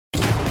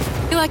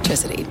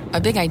Electricity,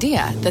 a big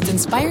idea that's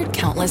inspired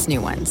countless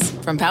new ones.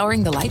 From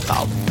powering the light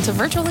bulb to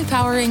virtually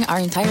powering our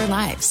entire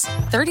lives.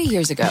 30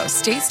 years ago,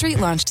 State Street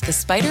launched the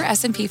SPDR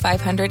S&P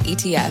 500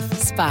 ETF,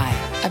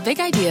 SPY. A big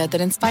idea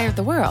that inspired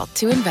the world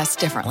to invest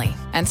differently.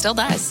 And still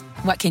does.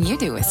 What can you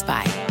do with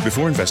SPY?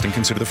 Before investing,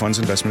 consider the fund's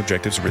investment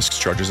objectives, risks,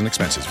 charges, and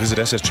expenses. Visit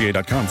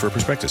ssga.com for a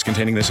prospectus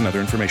containing this and other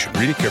information.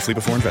 Read it carefully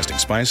before investing.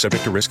 SPY is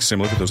subject to risks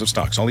similar to those of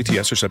stocks. All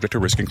ETFs are subject to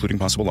risk, including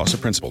possible loss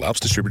of principal. Alps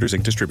Distributors,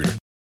 Inc. Distributor.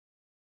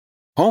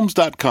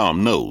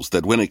 Homes.com knows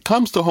that when it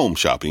comes to home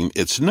shopping,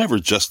 it's never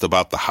just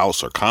about the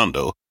house or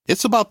condo.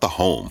 It's about the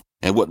home.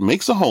 And what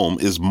makes a home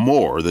is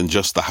more than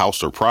just the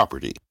house or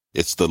property.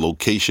 It's the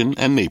location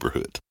and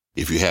neighborhood.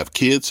 If you have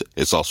kids,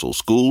 it's also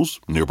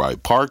schools, nearby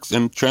parks,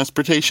 and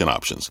transportation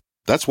options.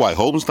 That's why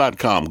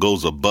Homes.com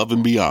goes above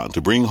and beyond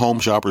to bring home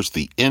shoppers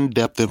the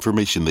in-depth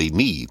information they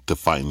need to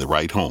find the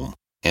right home.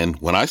 And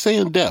when I say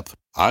in-depth,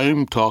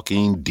 I'm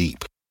talking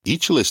deep.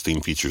 Each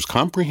listing features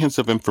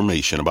comprehensive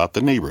information about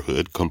the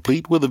neighborhood,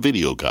 complete with a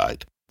video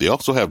guide. They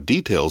also have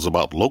details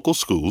about local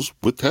schools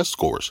with test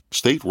scores,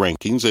 state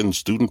rankings, and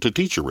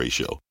student-to-teacher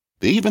ratio.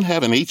 They even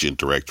have an agent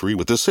directory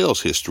with the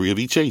sales history of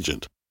each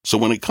agent. So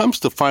when it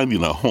comes to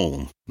finding a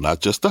home, not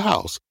just a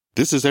house,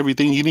 this is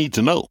everything you need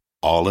to know,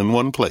 all in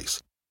one place.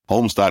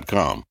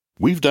 Homes.com.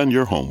 We've done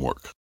your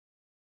homework.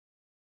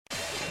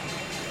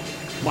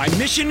 My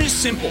mission is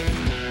simple,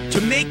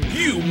 to make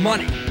you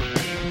money.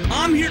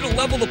 I'm here to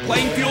level the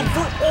playing field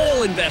for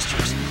all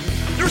investors.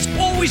 There's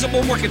always a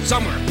bull market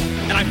somewhere,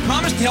 and I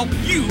promise to help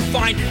you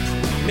find it.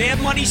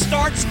 Mad Money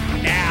starts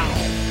now.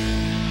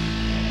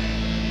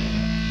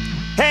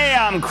 Hey,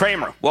 I'm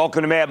Cramer.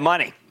 Welcome to Mad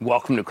Money.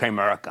 Welcome to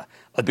Cramerica.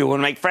 Other people want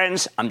to make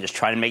friends. I'm just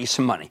trying to make you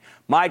some money.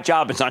 My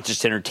job is not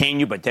just to entertain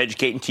you, but to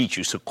educate and teach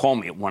you. So call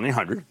me at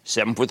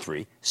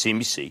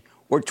 1-800-743-CNBC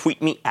or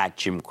tweet me at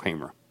Jim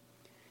Cramer.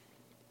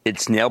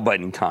 It's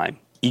nail-biting time,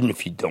 even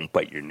if you don't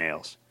bite your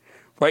nails.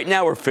 Right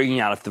now, we're figuring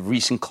out if the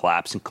recent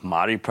collapse in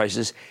commodity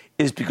prices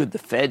is because the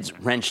Fed's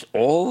wrenched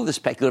all of the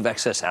speculative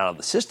excess out of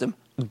the system,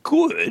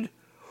 good,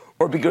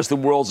 or because the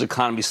world's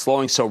economy is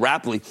slowing so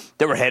rapidly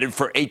that we're headed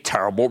for a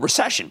terrible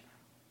recession,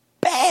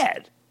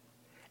 bad.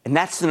 And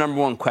that's the number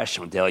one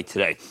question on Daily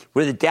Today,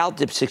 where the Dow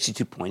dipped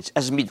 62 points,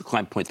 S&P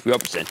declined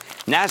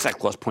 0.30%,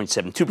 NASDAQ lost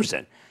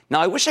 0.72%. Now,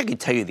 I wish I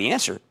could tell you the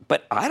answer,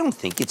 but I don't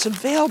think it's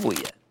available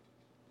yet.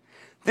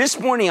 This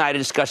morning, I had a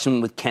discussion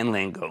with Ken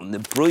Langone, the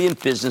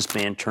brilliant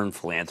businessman turned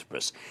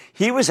philanthropist.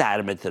 He was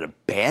adamant that a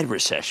bad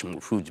recession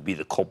would prove to be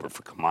the culprit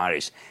for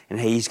commodities. And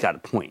hey, he's got a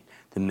point.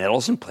 The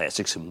metals and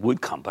plastics and wood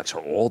complex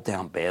are all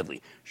down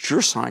badly.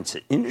 Sure signs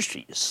that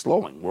industry is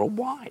slowing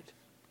worldwide.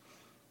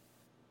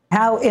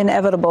 How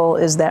inevitable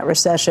is that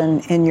recession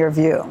in your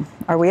view?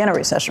 Are we in a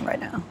recession right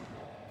now?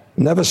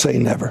 Never say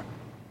never.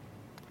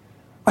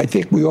 I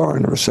think we are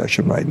in a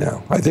recession right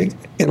now. I think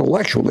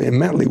intellectually and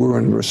mentally we're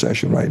in a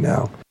recession right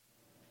now.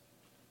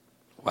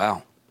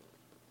 Wow.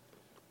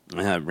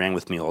 It rang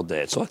with me all day.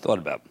 That's all I thought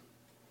about.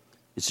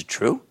 Is it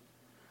true?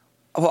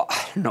 Well,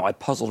 I don't know. I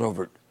puzzled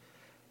over it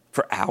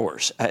for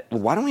hours.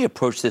 Why don't we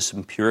approach this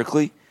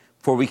empirically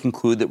before we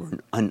conclude that we're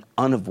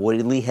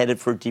unavoidably headed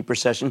for a deep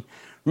recession?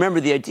 Remember,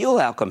 the ideal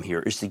outcome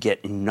here is to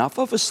get enough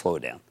of a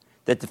slowdown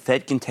that the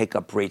Fed can take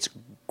up rates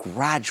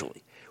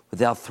gradually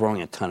without throwing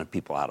a ton of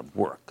people out of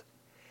work.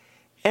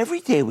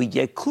 Every day we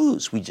get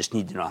clues. We just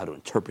need to know how to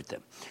interpret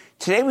them.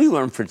 Today we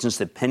learned, for instance,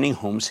 that pending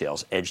home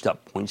sales edged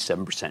up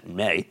 0.7% in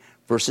May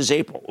versus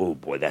April. Oh,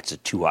 boy, that's a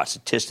too hot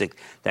statistic.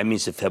 That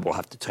means the Fed will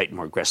have to tighten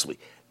more aggressively.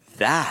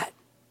 That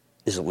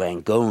is a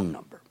Langone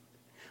number.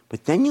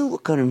 But then you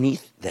look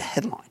underneath the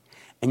headline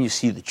and you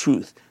see the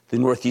truth. The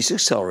Northeast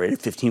accelerated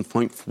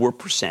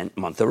 15.4%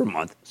 month over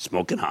month,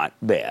 smoking hot,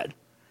 bad.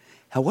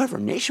 However,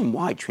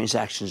 nationwide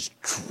transactions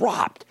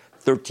dropped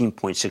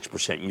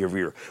 13.6% year over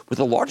year, with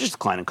the largest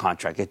decline in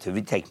contract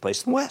activity taking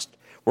place in the West,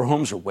 where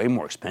homes are way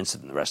more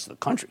expensive than the rest of the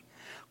country.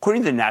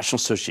 According to the National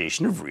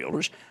Association of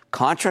Realtors,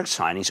 contract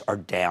signings are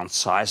down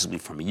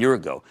sizably from a year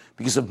ago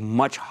because of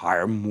much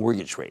higher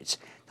mortgage rates.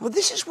 Now,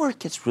 this is where it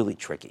gets really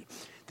tricky.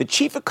 The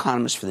chief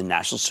economist for the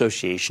National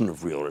Association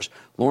of Realtors,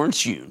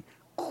 Lawrence Yun,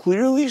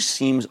 clearly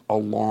seems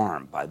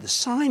alarmed by the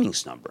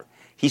signings number.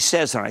 He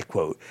says, and I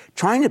quote,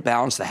 trying to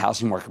balance the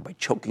housing market by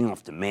choking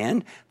off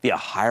demand via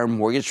higher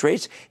mortgage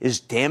rates is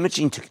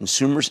damaging to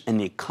consumers and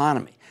the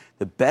economy.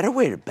 The better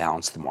way to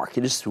balance the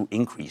market is through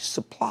increased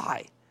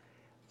supply.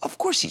 Of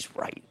course he's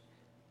right.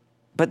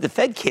 But the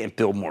Fed can't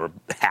build more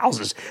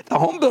houses. The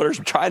home builders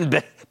are trying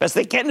the best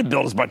they can to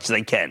build as much as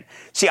they can.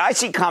 See, I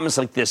see comments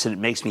like this, and it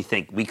makes me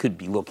think we could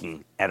be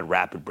looking at a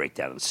rapid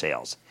breakdown in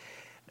sales.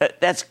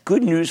 That's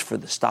good news for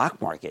the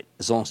stock market,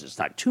 as long as it's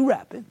not too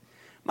rapid.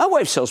 My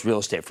wife sells real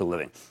estate for a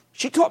living.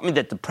 She taught me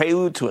that the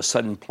prelude to a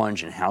sudden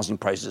plunge in housing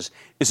prices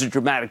is a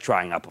dramatic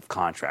drying up of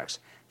contracts.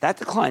 That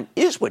decline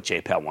is what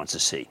Jay Powell wants to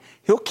see.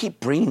 He'll keep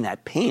bringing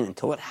that pain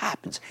until it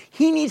happens.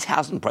 He needs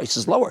housing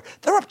prices lower.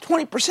 They're up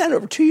 20%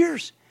 over 2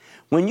 years.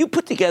 When you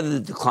put together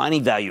the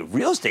declining value of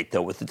real estate,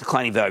 though, with the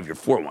declining value of your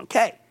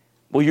 401k,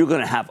 well, you're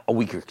going to have a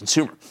weaker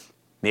consumer,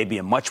 maybe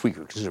a much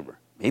weaker consumer,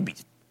 maybe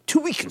too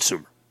weak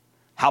consumer.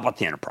 How about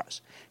the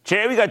enterprise?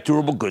 Today we got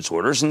durable goods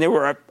orders, and they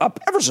were up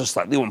ever so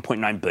slightly,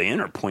 1.9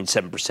 billion or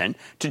 0.7%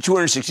 to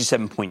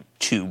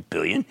 267.2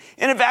 billion.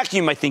 In a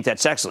vacuum, I think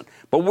that's excellent.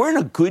 But we're in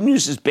a good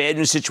news is bad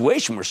news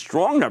situation where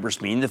strong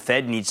numbers mean the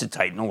Fed needs to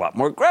tighten a lot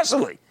more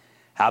aggressively.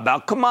 How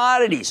about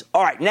commodities?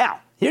 All right, now,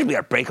 here we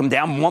got to break them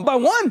down one by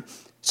one.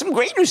 Some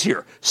great news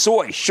here.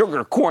 Soy,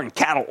 sugar, corn,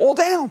 cattle, all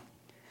down.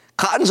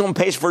 Cotton's on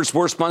pace for its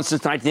worst month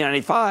since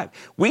 1995.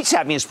 Wheat's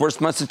having its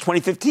worst month since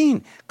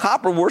 2015.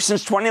 Copper worse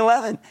since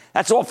 2011.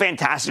 That's all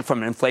fantastic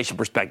from an inflation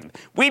perspective.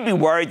 We'd be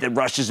worried that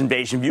Russia's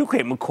invasion of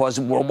Ukraine would cause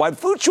worldwide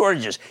food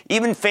shortages,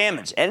 even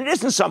famines. And it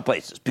is in some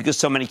places because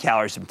so many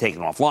calories have been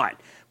taken offline.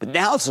 But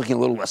now it's looking a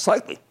little less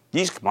likely.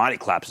 These commodity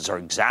collapses are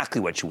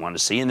exactly what you want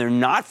to see, and they're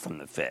not from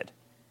the Fed.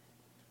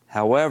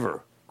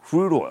 However,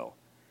 crude oil,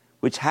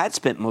 which had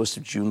spent most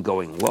of June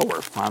going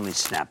lower, finally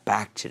snapped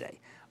back today,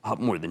 up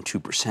more than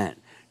 2%.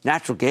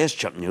 Natural gas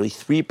jumped nearly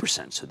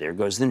 3%, so there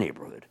goes the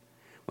neighborhood.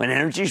 When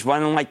energy's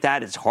running like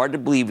that, it's hard to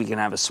believe we can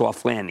have a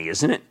soft landing,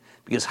 isn't it?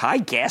 Because high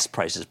gas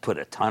prices put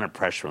a ton of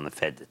pressure on the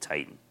Fed to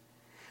tighten.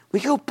 We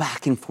go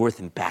back and forth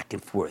and back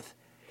and forth.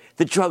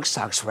 The drug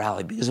stocks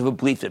rally because of a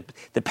belief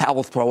that Powell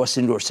will throw us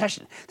into a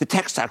recession. The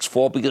tech stocks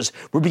fall because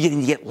we're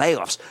beginning to get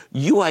layoffs.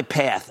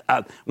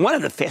 UiPath, one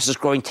of the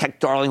fastest-growing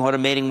tech darling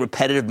automating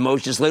repetitive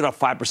motions, laid off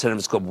 5% of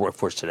its global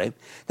workforce today.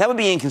 That would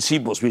be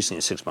inconceivable as recently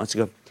as 6 months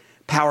ago.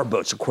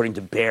 Powerboats, according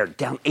to Baird,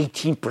 down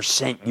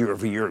 18% year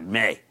over year in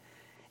May.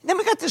 And then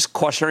we got this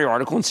cautionary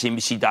article on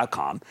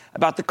CNBC.com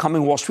about the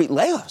coming Wall Street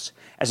layoffs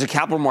as the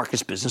capital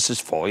markets business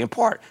is falling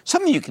apart.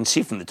 Something you can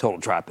see from the total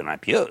drop in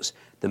IPOs.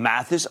 The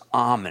math is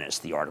ominous,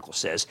 the article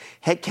says.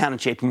 Headcount at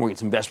JP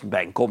Morgan's investment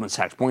bank, Goldman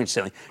Sachs, Morgan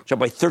Stanley jumped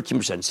by 13%,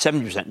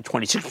 70%, and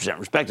 26%,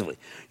 respectively.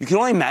 You can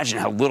only imagine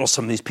how little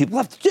some of these people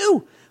have to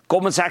do.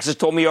 Goldman Sachs has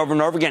told me over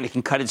and over again it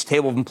can cut its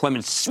table of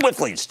employment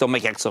swiftly and still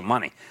make excellent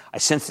money. I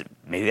sense that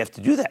maybe they have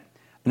to do that.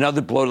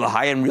 Another blow to the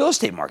high-end real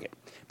estate market.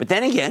 But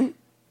then again,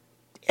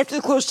 after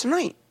the close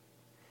tonight,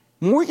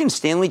 Morgan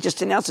Stanley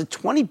just announced a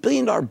 $20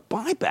 billion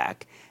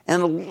buyback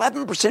and an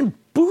 11%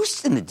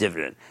 boost in the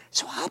dividend.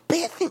 So how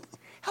bad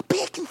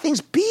can things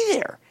be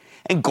there?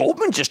 And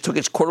Goldman just took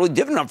its quarterly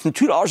dividend up from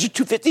 $2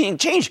 to $2.50 and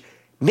change.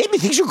 Maybe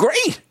things are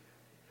great.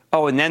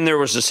 Oh, and then there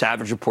was a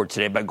savage report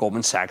today by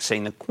Goldman Sachs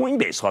saying that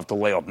Coinbase will have to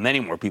lay off many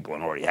more people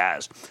than it already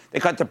has. They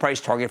cut the price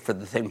target for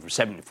the thing from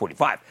 70 to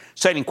 45,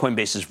 citing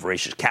Coinbase's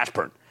voracious cash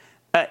burn.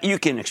 You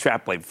can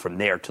extrapolate from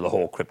there to the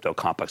whole crypto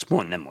complex. More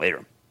on them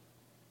later.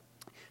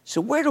 So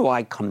where do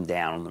I come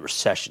down on the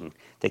recession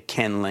that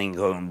Ken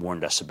Langone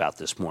warned us about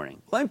this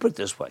morning? Let me put it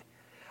this way.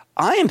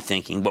 I am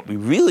thinking what we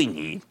really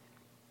need,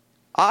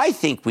 I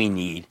think we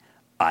need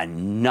a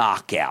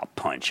knockout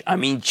punch. I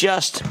mean,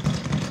 just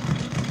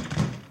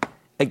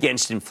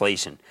against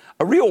inflation.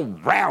 A real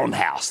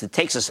roundhouse that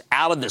takes us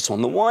out of this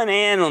on the one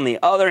hand, on the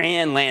other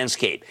hand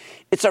landscape.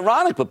 It's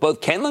ironic, but both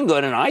Ken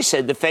Langone and I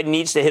said the Fed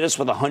needs to hit us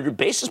with a 100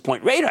 basis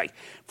point rate hike.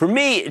 For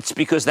me, it's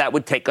because that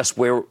would take us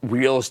where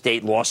real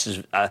estate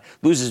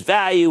loses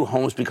value,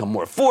 homes become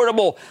more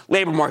affordable,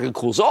 labor market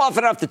cools off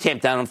enough to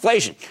tamp down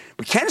inflation.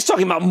 But Ken's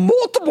talking about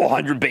multiple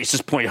 100 basis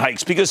point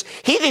hikes because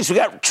he thinks we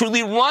got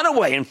truly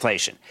runaway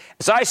inflation.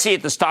 As I see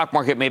it, the stock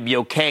market may be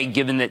okay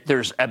given that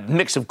there's a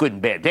mix of good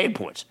and bad data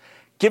points.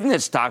 Given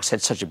that stocks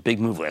had such a big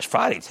move last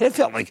Friday, it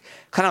felt like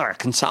kind of like a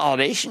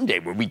consolidation day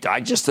where we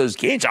digest those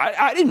gains.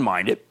 I didn't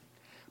mind it.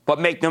 But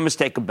make no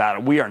mistake about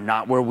it, we are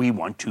not where we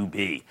want to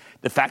be.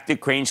 The fact that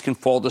grains can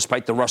fall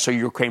despite the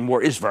Russia-Ukraine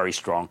war is very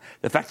strong.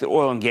 The fact that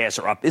oil and gas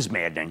are up is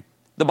maddening.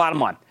 The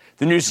bottom line,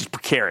 the news is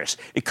precarious.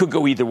 It could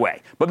go either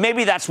way. But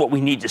maybe that's what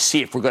we need to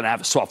see if we're going to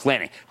have a soft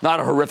landing, not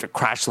a horrific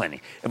crash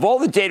landing. If all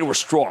the data were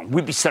strong,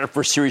 we'd be set up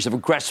for a series of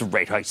aggressive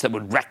rate hikes that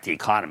would wreck the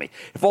economy.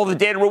 If all the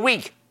data were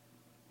weak,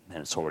 then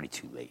it's already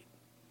too late.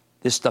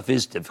 This stuff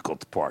is difficult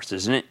to parse,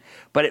 isn't it?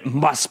 But it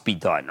must be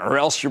done, or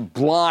else you're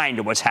blind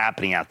to what's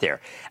happening out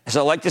there. As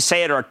I like to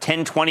say at our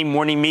 10:20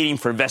 morning meeting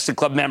for Invested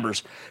Club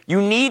members,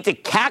 you need to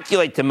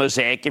calculate the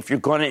mosaic if you're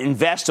going to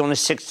invest on a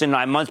 6 to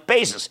 9 month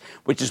basis,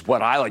 which is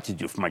what I like to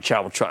do for my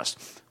charitable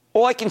trust.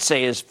 All I can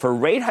say is, for a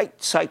rate hike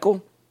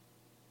cycle,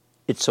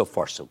 it's so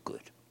far so good.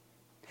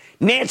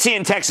 Nancy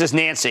in Texas.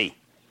 Nancy.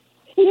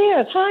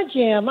 Yes. Hi,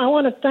 Jim. I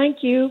want to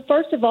thank you,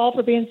 first of all,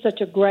 for being such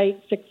a great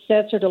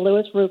successor to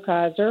Louis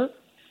Rukeyser,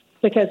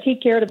 because he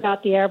cared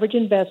about the average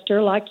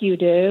investor like you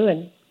do,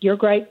 and you're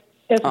great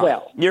as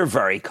well. You're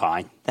very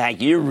kind.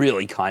 Thank you. You're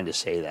really kind to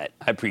say that.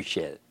 I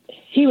appreciate it.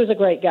 He was a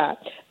great guy.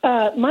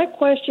 My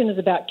question is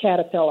about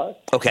Caterpillar.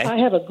 Okay. I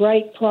have a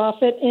great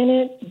profit in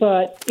it,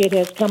 but it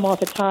has come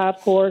off its high,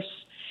 of course,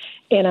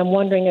 and I'm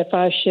wondering if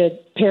I should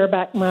pare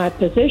back my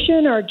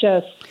position or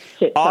just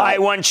sit tight. I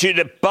want you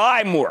to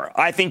buy more.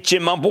 I think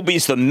Jim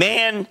Umpleby's the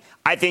man.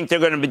 I think they're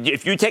going to be,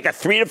 if you take a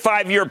 3 to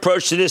 5 year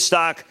approach to this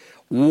stock,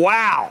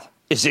 wow,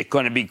 is it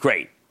going to be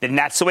great? And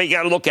that's the way you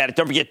got to look at it.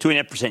 Don't forget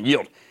 2.5%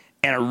 yield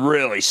and a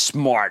really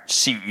smart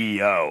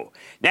CEO.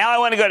 Now I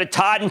want to go to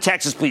Todd in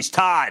Texas, please.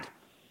 Todd.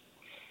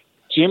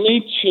 Jimmy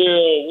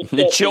Chill.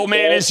 The chill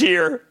man is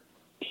here.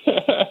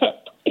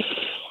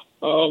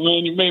 Oh,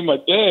 man, you made my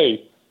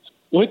day.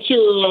 What's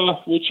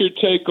your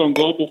take on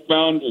Global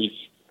Foundries?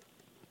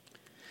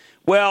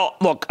 Well,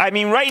 look, I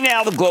mean, right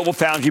now the global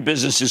foundry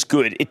business is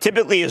good. It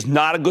typically is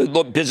not a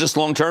good business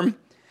long term.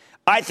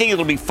 I think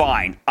it'll be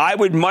fine. I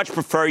would much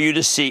prefer you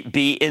to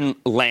be in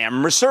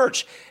Lam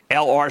Research,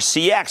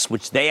 LRCX,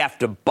 which they have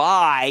to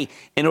buy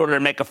in order to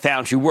make a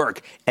foundry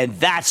work. And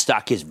that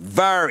stock is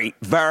very,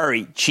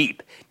 very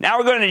cheap. Now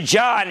we're going to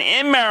John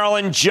in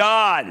Maryland.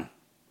 John.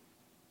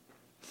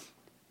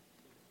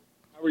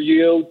 How are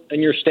you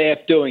and your staff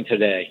doing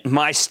today?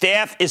 My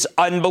staff is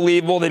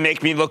unbelievable. They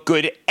make me look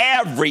good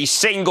every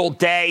single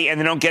day, and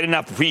they don't get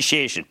enough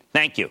appreciation.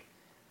 Thank you.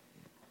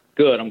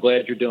 Good. I'm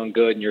glad you're doing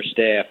good and your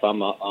staff.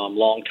 I'm a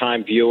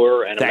longtime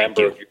viewer and a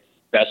member of your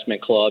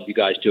investment club. You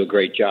guys do a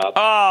great job.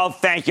 Oh,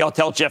 thank you. I'll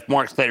tell Jeff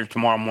Marks later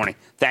tomorrow morning.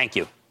 Thank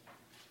you.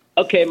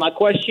 Okay, my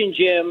question,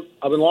 Jim.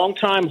 I'm a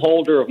longtime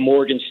holder of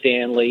Morgan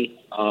Stanley.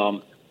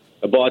 I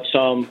bought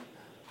some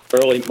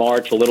early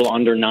March, a little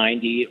under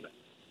 90.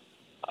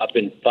 I've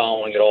been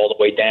following it all the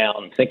way down.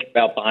 I'm thinking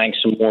about buying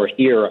some more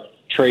here.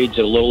 Trades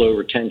at a little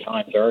over 10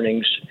 times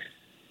earnings.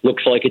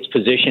 Looks like it's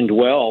positioned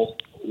well.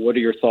 What are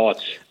your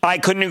thoughts? I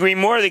couldn't agree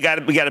more. We got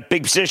a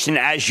big position,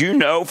 as you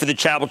know, for the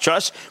Charitable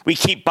Trust. We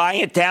keep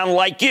buying it down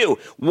like you.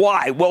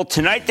 Why? Well,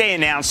 tonight they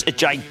announced a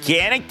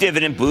gigantic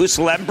dividend boost,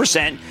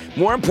 11%.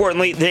 More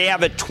importantly, they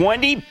have a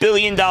 $20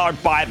 billion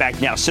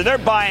buyback now. So they're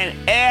buying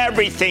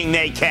everything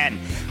they can.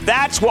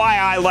 That's why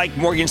I like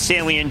Morgan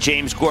Stanley and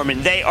James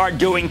Gorman. They are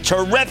doing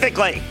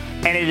terrifically.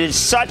 And it is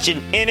such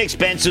an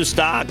inexpensive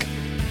stock.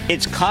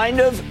 It's kind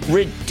of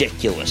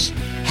ridiculous.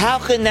 How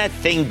can that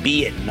thing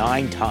be at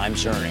 9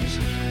 times earnings?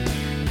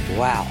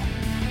 Wow,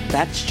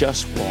 that's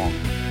just wrong.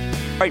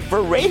 All right, for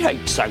a rate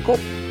hike cycle,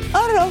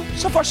 I don't know.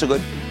 So far, so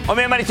good. On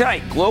Mad Money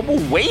tonight, Global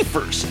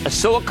Wafers, a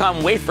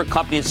silicon wafer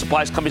company that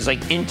supplies companies like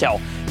Intel,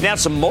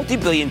 announced a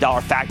multi-billion-dollar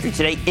factory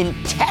today in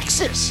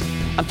Texas.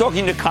 I'm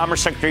talking to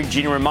Commerce Secretary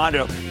Gina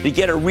Raimondo to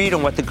get a read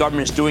on what the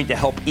government is doing to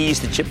help ease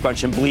the chip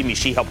crunch, and believe me,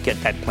 she helped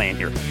get that plan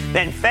here.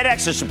 Then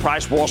FedEx has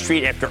surprised Wall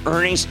Street after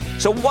earnings.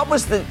 So what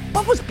was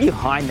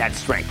behind that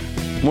strength?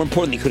 More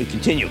importantly, could it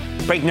continue?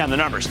 Breaking down the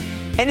numbers.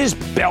 And is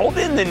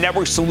Belden, the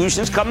network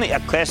solutions company, a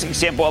classic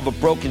example of a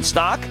broken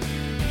stock?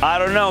 I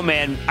don't know,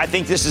 man. I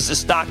think this is a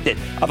stock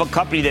of a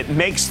company that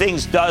makes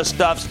things, does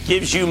stuff,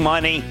 gives you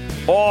money,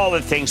 all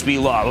the things we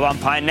love. Well, I'm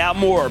finding out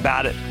more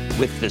about it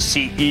with the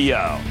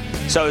CEO.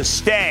 So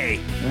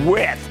stay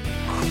with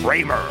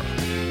Cramer.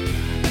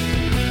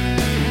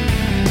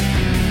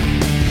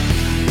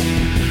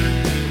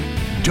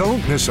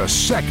 Don't miss a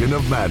second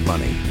of Mad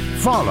Money.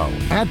 Follow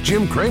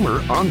 @Jim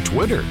Cramer on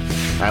Twitter.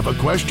 Have a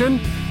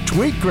question?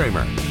 Tweet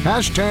Cramer.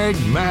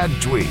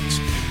 #MadTweets.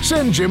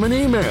 Send Jim an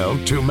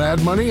email to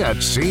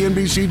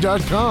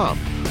madmoney@cnbc.com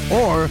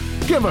or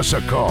give us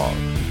a call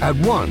at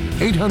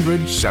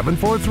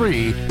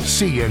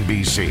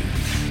 1-800-743-CNBC.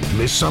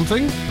 Miss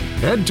something?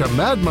 Head to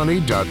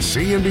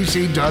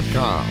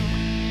madmoney.cnbc.com.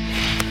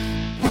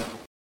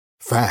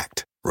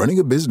 Fact. Running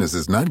a business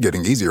is not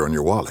getting easier on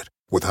your wallet.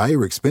 With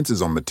higher expenses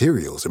on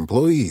materials,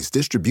 employees,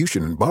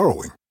 distribution, and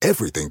borrowing,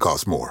 everything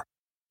costs more.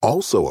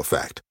 Also a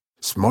fact.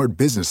 Smart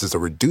businesses are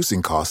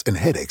reducing costs and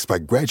headaches by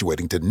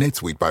graduating to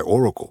NetSuite by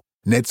Oracle.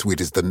 NetSuite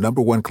is the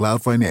 #1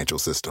 cloud financial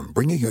system,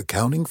 bringing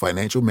accounting,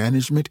 financial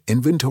management,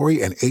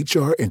 inventory, and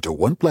HR into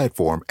one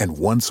platform and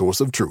one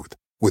source of truth.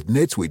 With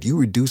NetSuite, you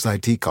reduce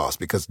IT costs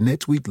because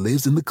NetSuite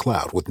lives in the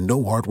cloud with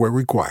no hardware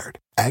required,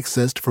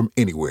 accessed from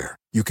anywhere.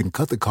 You can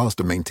cut the cost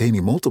of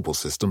maintaining multiple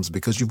systems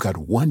because you've got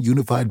one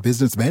unified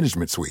business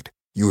management suite.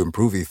 You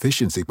improve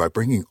efficiency by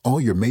bringing all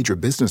your major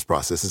business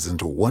processes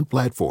into one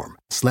platform,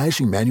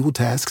 slashing manual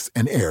tasks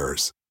and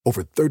errors.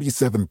 Over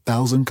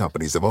 37,000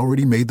 companies have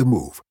already made the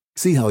move.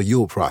 See how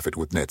you'll profit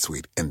with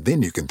NetSuite, and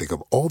then you can think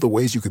of all the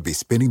ways you could be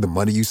spending the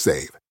money you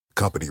save.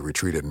 Company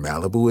retreat in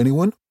Malibu,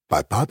 anyone?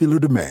 By popular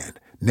demand,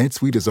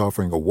 NetSuite is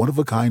offering a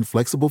one-of-a-kind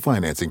flexible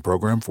financing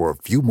program for a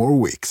few more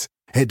weeks.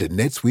 Head to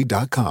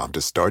netsuite.com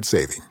to start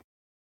saving.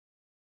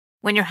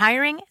 When you're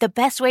hiring, the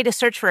best way to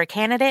search for a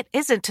candidate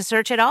isn't to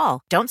search at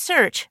all. Don't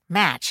search,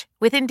 match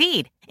with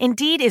Indeed.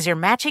 Indeed is your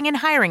matching and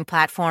hiring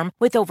platform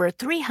with over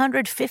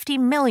 350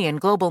 million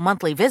global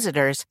monthly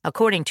visitors,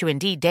 according to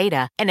Indeed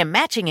data, and a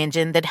matching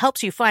engine that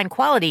helps you find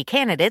quality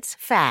candidates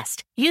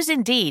fast. Use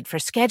Indeed for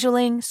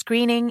scheduling,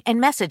 screening,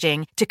 and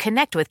messaging to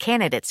connect with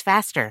candidates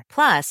faster.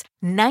 Plus,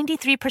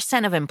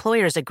 93% of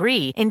employers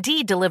agree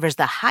Indeed delivers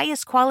the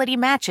highest quality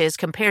matches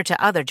compared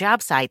to other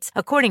job sites,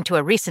 according to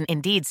a recent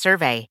Indeed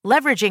survey.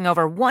 Leveraging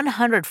over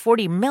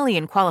 140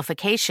 million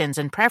qualifications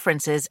and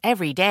preferences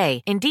every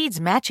day,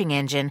 Indeed's matching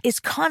engine is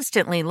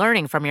constantly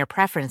learning from your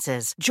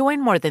preferences.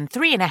 Join more than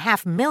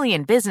 3.5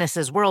 million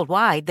businesses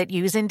worldwide that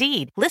use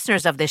Indeed.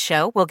 Listeners of this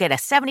show will get a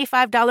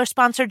 $75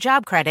 sponsored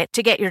job credit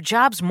to get your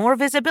jobs more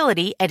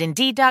visibility at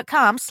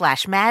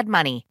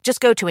Indeed.com/madmoney. Just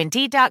go to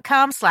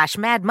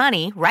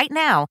Indeed.com/madmoney right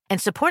now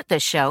and support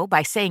this show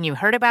by saying you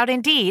heard about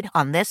Indeed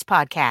on this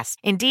podcast.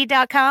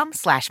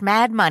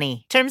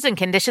 Indeed.com/madmoney. Terms and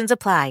conditions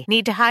apply.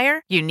 Need to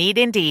hire? You need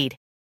Indeed.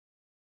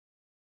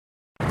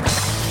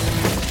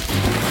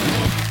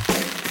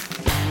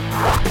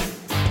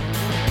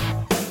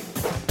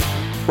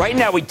 Right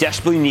now, we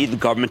desperately need the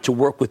government to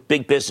work with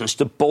big business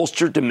to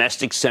bolster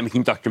domestic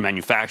semiconductor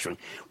manufacturing.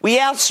 We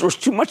outsource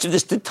too much of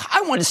this to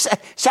Taiwan, to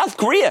South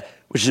Korea,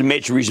 which is a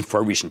major reason for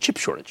our recent chip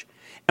shortage.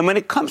 And when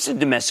it comes to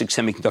domestic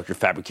semiconductor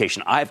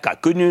fabrication, I've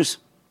got good news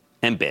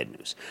and bad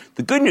news.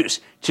 The good news,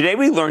 today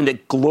we learned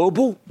that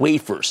Global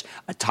Wafers,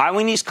 a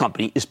Taiwanese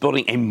company, is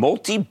building a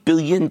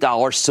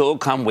multi-billion-dollar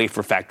silicon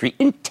wafer factory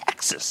in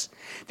Texas.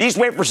 These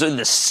wafers are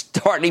the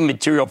starting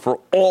material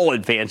for all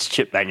advanced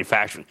chip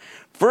manufacturing.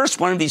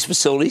 First one of these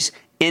facilities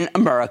in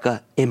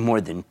America in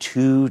more than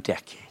 2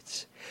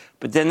 decades.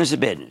 But then there's the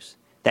bad news.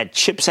 That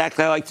CHIPS Act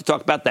I like to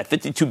talk about, that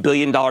 $52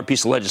 billion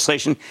piece of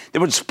legislation that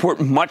would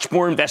support much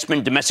more investment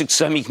in domestic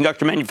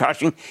semiconductor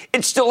manufacturing,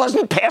 it still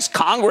hasn't passed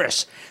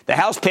Congress. The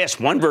House passed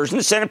one version,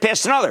 the Senate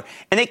passed another,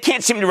 and they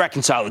can't seem to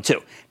reconcile the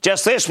two.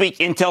 Just last week,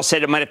 Intel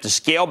said it might have to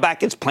scale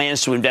back its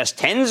plans to invest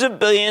tens of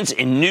billions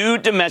in new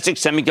domestic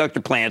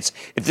semiconductor plants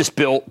if this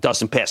bill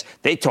doesn't pass.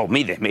 They told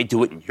me they may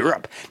do it in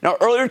Europe. Now,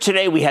 earlier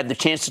today, we had the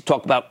chance to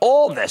talk about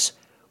all this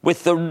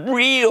with the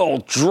real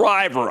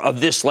driver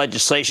of this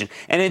legislation.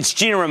 And it's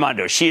Gina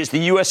Raimondo. She is the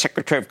U.S.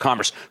 Secretary of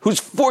Commerce, who's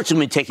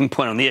fortunately taking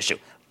point on the issue.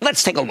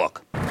 Let's take a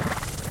look.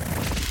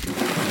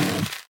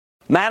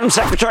 Madam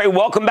Secretary,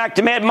 welcome back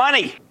to Mad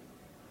Money.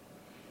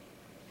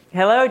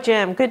 Hello,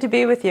 Jim. Good to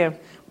be with you.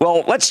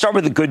 Well, let's start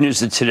with the good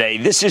news of today.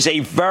 This is a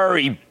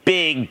very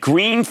big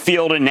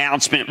greenfield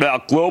announcement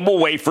about Global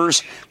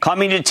Wafers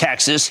coming to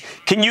Texas.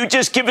 Can you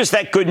just give us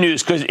that good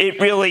news? Because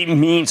it really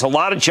means a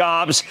lot of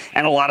jobs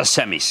and a lot of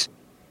semis.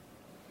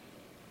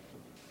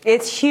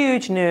 It's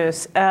huge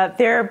news.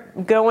 They're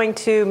going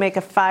to make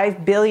a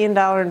 $5 billion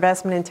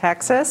investment in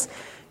Texas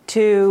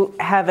to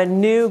have a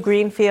new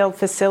greenfield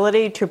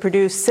facility to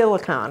produce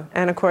silicon.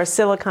 And, of course,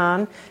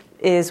 silicon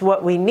is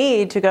what we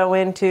need to go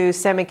into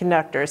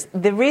semiconductors.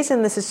 The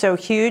reason this is so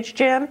huge,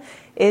 Jim,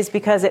 is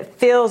because it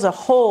fills a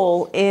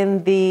hole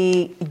in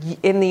the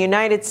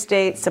United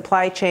States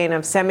supply chain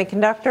of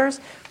semiconductors.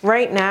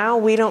 Right now,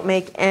 we don't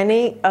make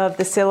any of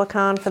the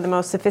silicon for the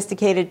most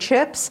sophisticated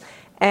chips.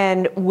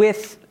 And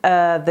with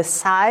the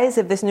size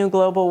of this new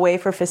Global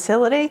Wafer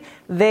facility,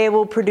 they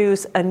will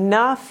produce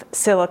enough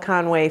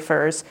silicon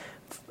wafers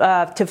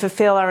to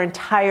fulfill our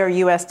entire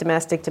U.S.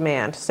 domestic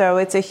demand. So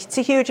it's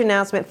a huge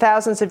announcement,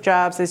 thousands of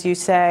jobs, as you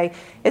say.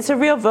 It's a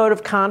real vote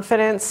of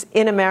confidence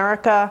in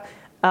America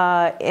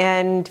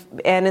and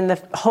in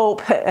the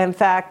hope, in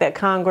fact, that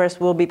Congress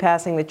will be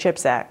passing the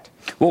CHIPS Act.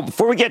 Well,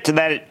 before we get to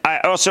that, I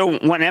also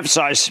want to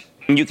emphasize,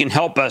 and you can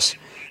help us,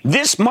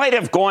 this might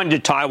have gone to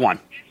Taiwan.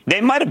 They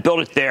might have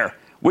built it there,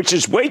 which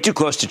is way too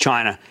close to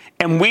China,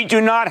 and we do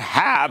not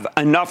have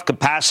enough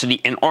capacity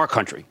in our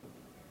country.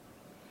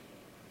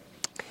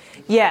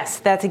 Yes,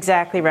 that's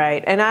exactly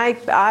right. And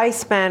I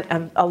spent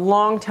a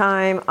long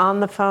time on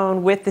the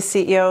phone with the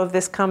CEO of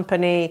this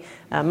company,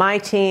 my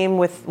team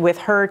with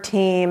her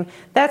team.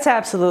 That's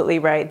absolutely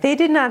right. They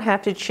did not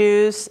have to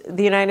choose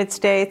the United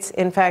States.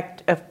 In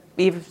fact,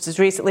 even as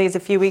recently as a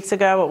few weeks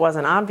ago, it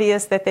wasn't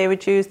obvious that they would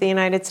choose the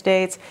United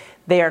States.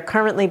 They are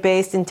currently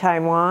based in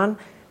Taiwan.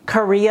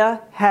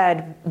 Korea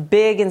had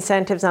big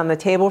incentives on the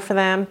table for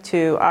them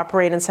to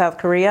operate in South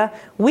Korea.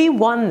 We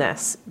won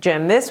this,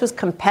 Jim. This was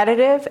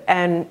competitive,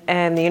 and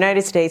the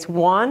United States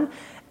won.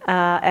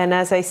 And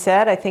as I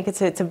said, I think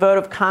it's a vote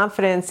of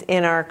confidence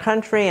in our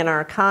country and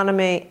our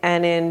economy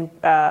and in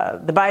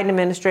the Biden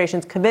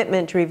administration's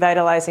commitment to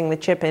revitalizing the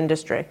chip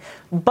industry.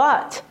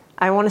 But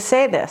I want to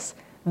say this.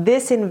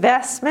 This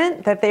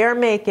investment that they are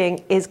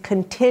making is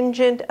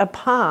contingent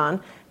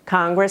upon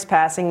Congress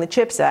passing the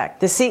CHIPS Act.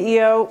 The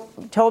CEO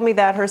told me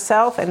that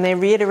herself, and they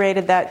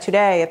reiterated that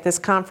today at this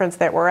conference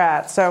that we're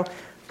at. So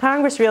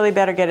Congress really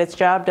better get its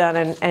job done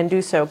and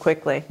do so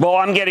quickly. Well,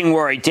 I'm getting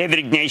worried. David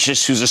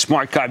Ignatius, who's a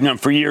smart guy I've known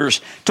for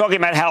years, talking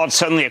about how it's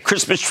suddenly a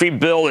Christmas tree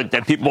bill,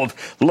 that people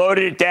have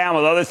loaded it down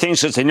with other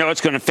things because they know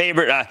it's going to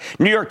favor it.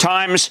 New York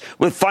Times,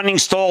 with funding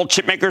stalled,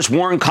 chipmakers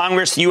warn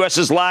Congress the U.S.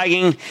 is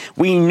lagging.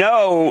 We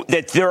know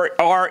that there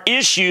are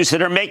issues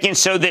that are making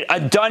so that a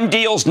done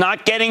deal's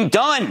not getting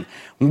done.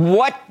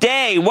 What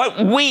day, what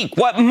week,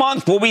 what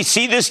month will we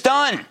see this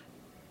done?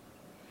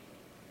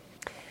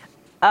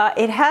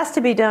 It has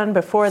to be done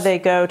before they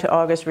go to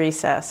August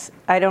recess.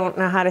 I don't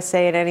know how to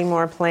say it any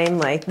more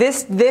plainly.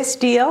 This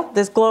deal,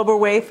 this Global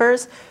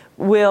Wafers,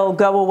 will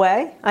go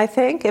away, I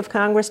think, if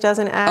Congress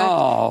doesn't act.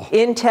 Oh.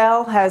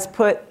 Intel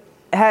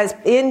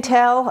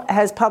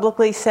has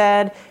publicly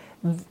said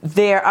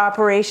their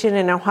operation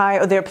in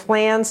Ohio, their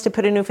plans to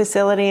put a new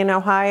facility in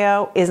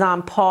Ohio is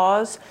on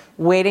pause,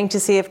 waiting to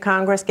see if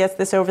Congress gets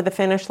this over the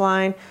finish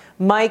line.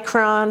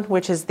 Micron,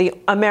 which is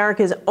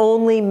America's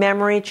only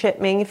memory chip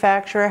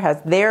manufacturer,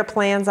 has their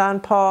plans on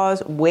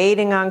pause,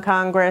 waiting on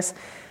Congress.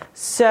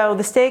 So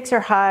the stakes are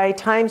high,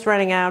 time's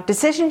running out,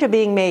 decisions are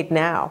being made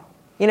now.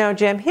 You know,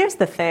 Jim, here's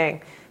the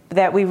thing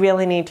that we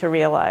really need to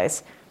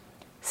realize.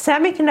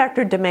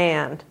 Semiconductor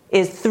demand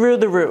is through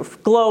the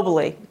roof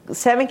globally.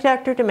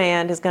 Semiconductor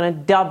demand is going to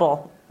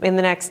double in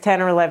the next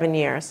 10 or 11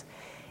 years.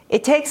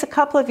 It takes a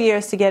couple of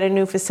years to get a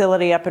new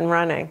facility up and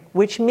running,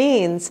 which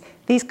means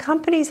these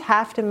companies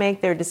have to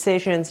make their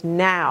decisions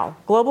now.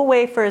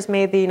 GlobalWafers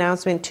made the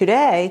announcement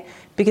today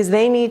because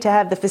they need to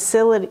have the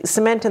facility,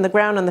 cement in the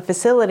ground on the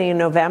facility in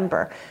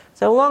November.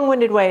 So a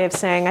long-winded way of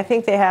saying I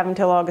think they have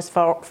until August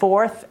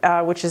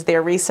 4th, which is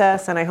their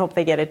recess, and I hope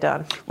they get it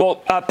done. Well,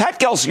 Pat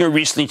Gelsinger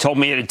recently told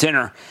me at a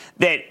dinner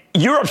that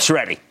Europe's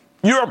ready.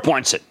 Europe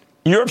wants it.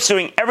 Europe's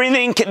doing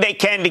everything they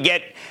can to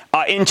get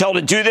Intel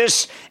to do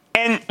this.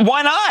 And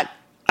why not?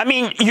 I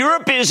mean,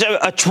 Europe is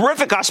a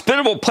terrific,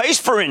 hospitable place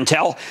for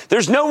Intel.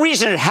 There's no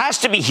reason it has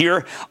to be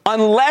here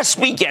unless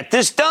we get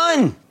this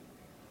done.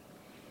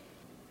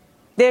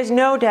 There's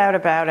no doubt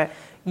about it.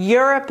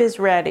 Europe is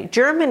ready.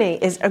 Germany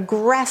is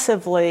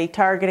aggressively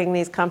targeting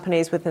these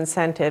companies with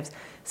incentives.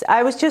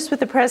 I was just with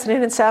the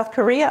president in South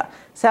Korea.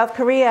 South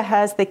Korea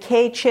has the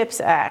K-CHIPS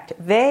Act.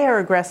 They are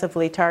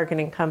aggressively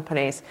targeting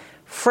companies.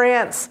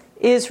 France,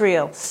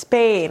 Israel,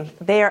 Spain,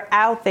 they are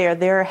out there.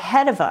 They're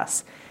ahead of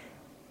us.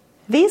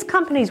 These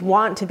companies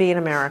want to be in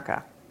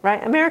America,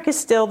 right? America is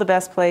still the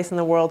best place in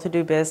the world to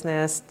do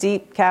business.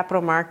 Deep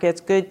capital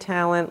markets, good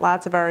talent,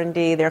 lots of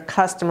R&D. Their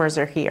customers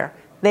are here.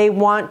 They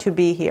want to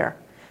be here.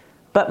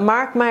 But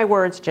mark my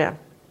words, Jim,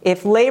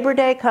 if Labor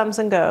Day comes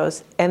and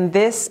goes and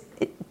this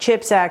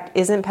CHIPS Act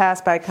isn't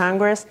passed by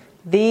Congress,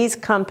 these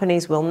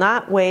companies will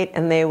not wait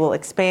and they will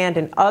expand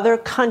in other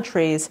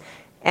countries.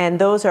 And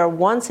those are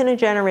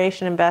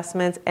once-in-a-generation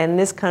investments, and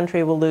this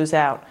country will lose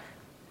out.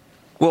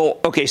 Well,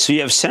 okay, so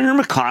you have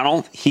Senator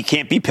McConnell. He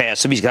can't be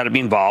passive. He's got to be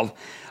involved.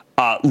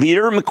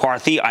 Leader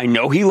McCarthy, I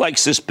know he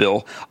likes this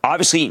bill.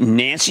 Obviously,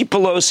 Nancy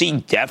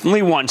Pelosi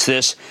definitely wants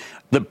this.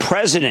 The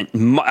president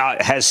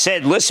has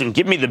said, listen,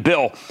 give me the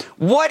bill.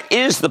 What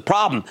is the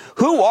problem?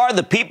 Who are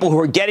the people who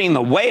are getting in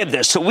the way of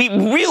this? So we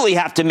really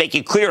have to make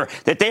it clear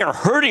that they are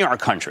hurting our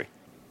country.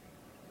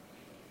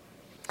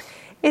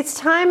 It's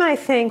time, I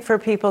think, for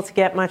people to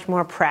get much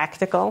more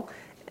practical.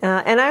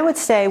 And I would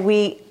say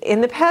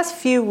in the past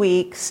few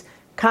weeks,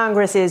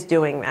 Congress is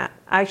doing that.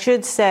 I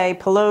should say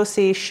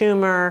Pelosi,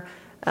 Schumer,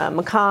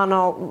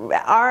 McConnell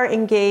are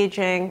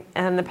engaging.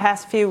 And the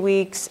past few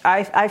weeks,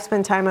 I've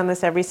spent time on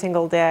this every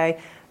single day.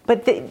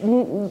 But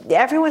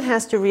everyone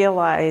has to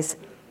realize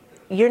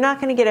you're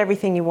not going to get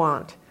everything you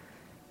want,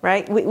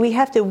 right? We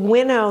have to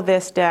winnow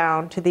this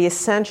down to the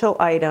essential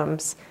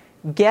items,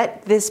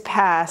 get this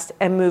passed,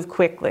 and move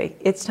quickly.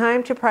 It's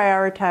time to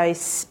prioritize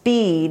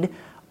speed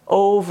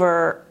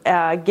over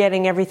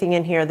getting everything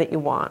in here that you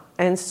want.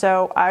 And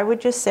so I would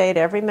just say to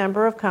every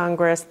member of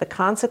Congress, the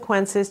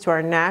consequences to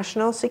our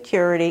national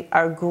security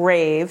are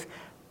grave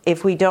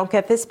if we don't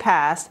get this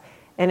passed.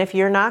 And if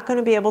you're not going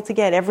to be able to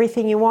get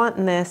everything you want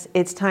in this,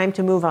 it's time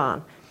to move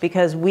on,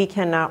 because we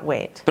cannot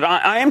wait. But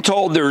I am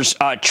told there's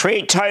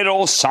trade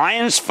titles,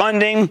 science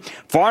funding,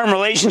 foreign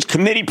relations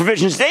committee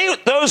provisions.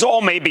 Those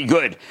all may be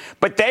good,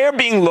 but they are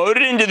being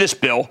loaded into this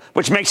bill,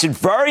 which makes it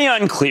very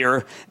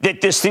unclear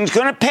that this thing's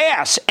going to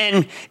pass.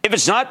 And if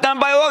it's not done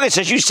by August,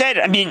 as you said,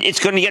 I mean, it's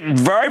going to get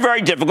very,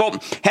 very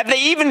difficult. Have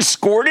they even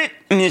scored it?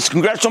 I mean, this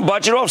congressional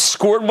budget office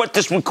scored what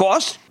this would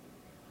cost?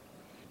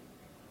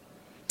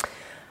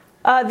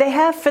 They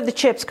have for the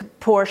CHIPS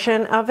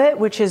portion of it,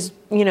 which is,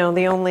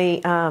 the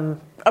only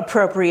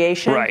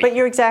appropriation. Right. But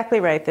you're exactly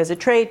right. There's a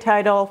trade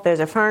title. There's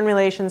a foreign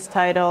relations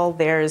title.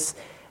 There's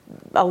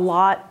a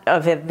lot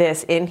of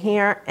this in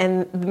here.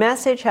 And the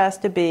message has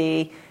to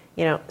be,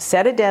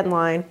 set a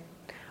deadline.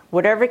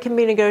 Whatever can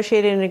be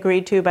negotiated and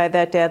agreed to by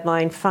that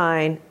deadline,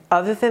 fine.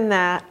 Other than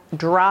that,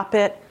 drop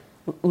it.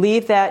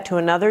 Leave that to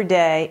another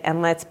day,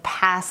 and let's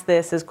pass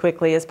this as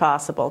quickly as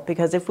possible.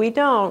 Because if we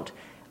don't,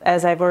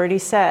 as I've already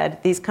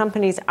said, these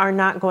companies are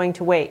not going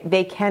to wait.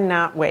 They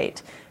cannot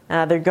wait.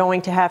 They're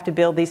going to have to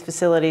build these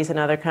facilities in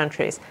other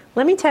countries.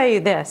 Let me tell you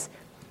this.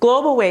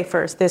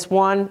 GlobalWafers, this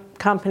one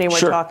company we're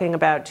talking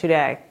about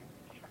today,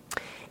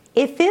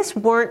 if this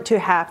weren't to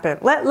happen,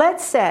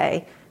 let's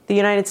say the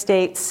United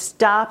States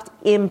stopped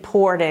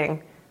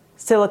importing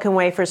silicon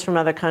wafers from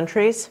other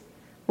countries,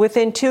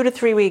 within 2 to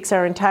 3 weeks,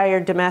 our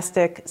entire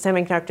domestic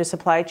semiconductor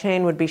supply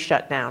chain would be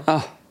shut down.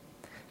 Oh.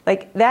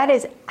 Like, that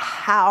is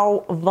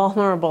how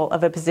vulnerable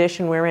of a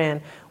position we're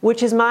in,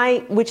 which is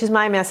my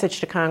message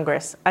to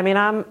Congress. I mean,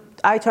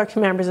 I talk to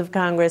members of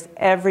Congress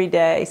every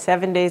day,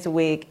 7 days a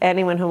week,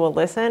 anyone who will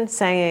listen,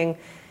 saying,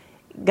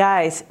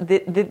 guys,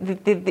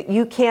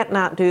 you can't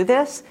not do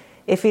this.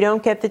 If you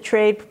don't get the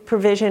trade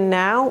provision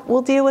now,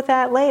 we'll deal with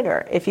that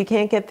later. If you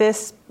can't get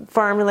this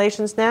foreign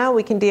relations now,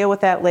 we can deal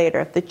with that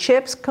later. The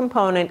CHIPS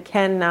component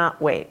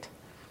cannot wait.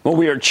 Well,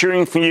 we are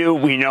cheering for you.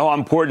 We know how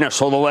important. I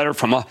saw the letter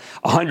from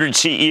 100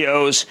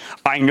 CEOs.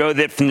 I know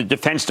that from the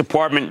Defense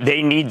Department,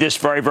 they need this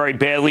very, very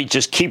badly.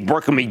 Just keep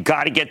working. We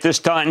got to get this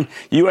done.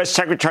 U.S.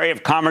 Secretary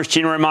of Commerce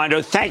Gina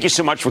Raimondo, thank you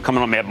so much for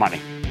coming on Mad Money.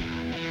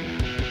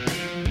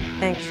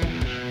 Thanks.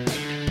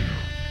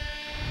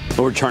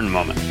 We'll return in a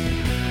moment.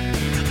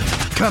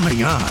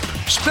 Coming up,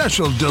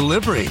 special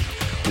delivery.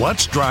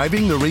 What's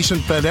driving the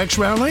recent FedEx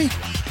rally?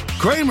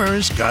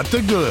 Kramer's got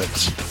the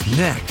goods.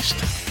 Next.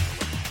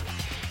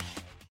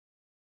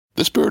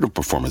 The spirit of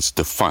performance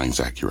defines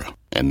Acura,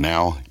 and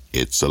now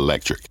It's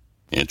electric.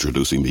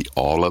 Introducing the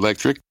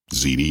all-electric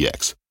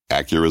ZDX,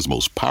 Acura's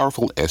most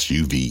powerful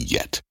SUV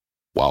yet.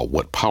 While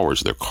what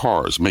powers their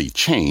cars may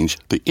change,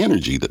 the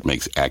energy that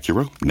makes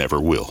Acura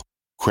never will.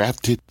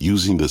 Crafted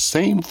using the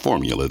same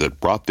formula that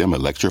brought them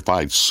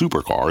electrified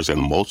supercars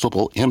and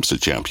multiple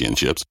IMSA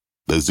championships,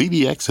 the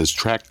ZDX has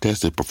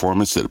track-tested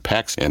performance that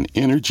packs an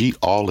energy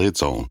all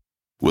its own.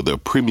 With a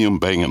premium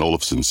Bang &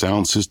 Olufsen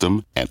sound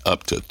system and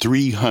up to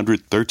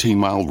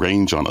 313-mile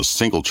range on a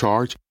single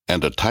charge,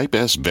 and a Type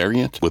S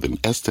variant with an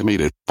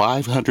estimated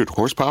 500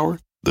 horsepower,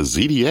 the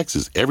ZDX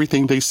is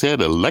everything they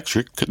said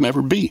electric could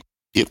never be.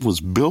 It was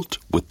built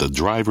with the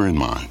driver in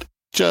mind,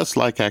 just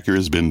like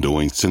Acura's been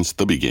doing since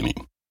the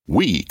beginning.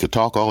 We could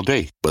talk all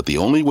day, but the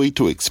only way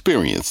to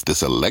experience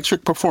this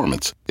electric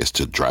performance is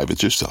to drive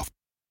it yourself.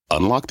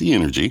 Unlock the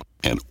energy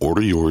and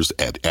order yours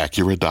at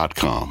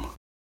Acura.com.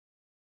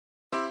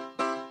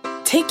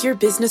 Take your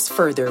business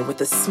further with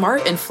the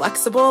smart and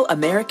flexible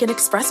American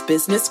Express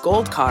Business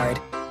Gold Card.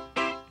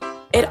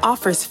 It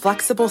offers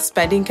flexible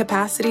spending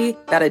capacity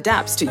that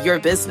adapts to your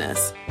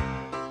business.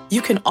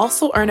 You can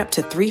also earn up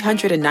to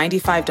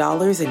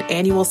 $395 in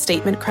annual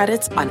statement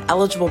credits on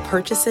eligible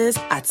purchases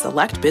at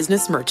select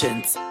business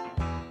merchants.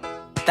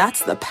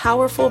 That's the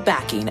powerful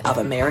backing of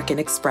American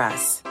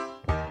Express.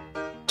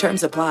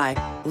 Terms apply.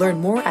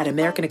 Learn more at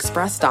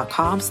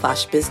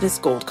americanexpress.com/business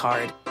gold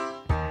card.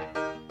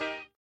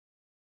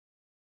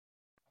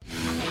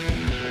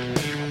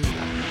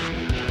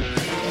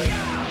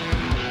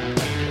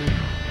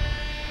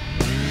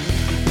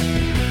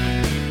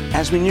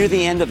 As we near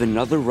the end of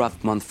another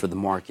rough month for the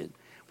market,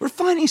 we're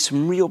finding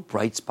some real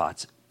bright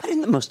spots, but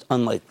in the most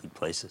unlikely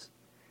places.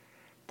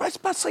 Bright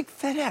spots like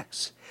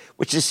FedEx,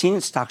 which has seen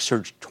its stock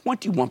surge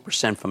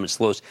 21% from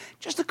its lows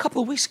just a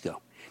couple of weeks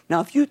ago.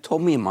 Now, if you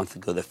told me a month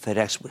ago that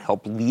FedEx would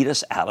help lead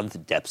us out of the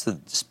depths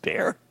of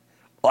despair,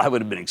 well, I would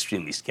have been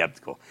extremely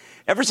skeptical.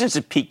 Ever since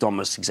it peaked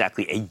almost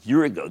exactly a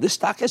year ago, this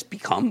stock has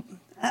become,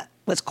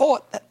 let's call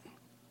it,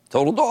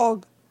 total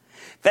dog.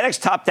 FedEx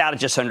topped out at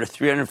just under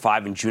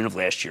 $305 in June of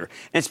last year,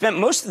 and it spent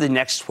most of the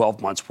next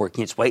 12 months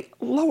working its way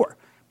lower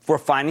before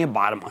finding a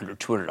bottom under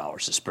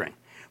 $200 this spring.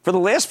 For the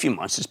last few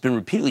months, it's been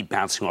repeatedly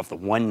bouncing off the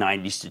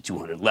 190s to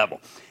 200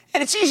 level.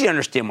 And it's easy to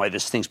understand why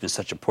this thing's been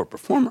such a poor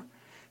performer.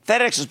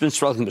 FedEx has been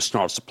struggling with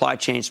snarled supply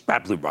chains,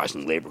 rapidly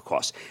rising labor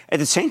costs. At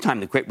the same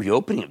time, the great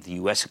reopening of the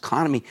U.S.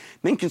 economy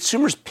meant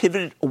consumers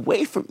pivoted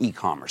away from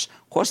e-commerce,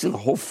 causing the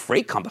whole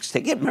freight complex to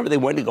get. Remember, they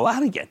wanted to go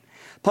out again.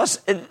 Plus,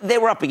 they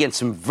were up against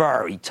some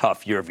very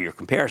tough year-over-year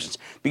comparisons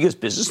because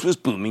business was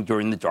booming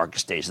during the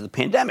darkest days of the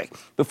pandemic,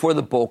 before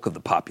the bulk of the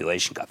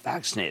population got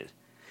vaccinated.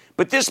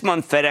 But this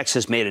month, FedEx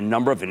has made a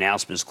number of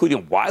announcements, including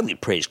a widely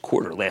praised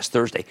quarter last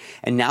Thursday,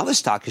 and now the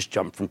stock has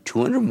jumped from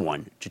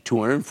 201 to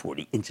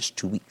 240 in just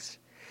 2 weeks.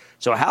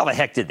 So how the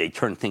heck did they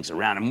turn things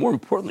around? And more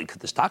importantly,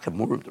 could the stock have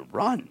more room to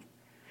run?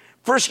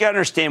 First, you got to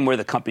understand where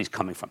the company's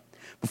coming from.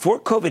 Before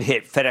COVID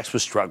hit, FedEx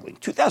was struggling.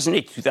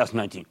 2008 to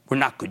 2019 were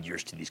not good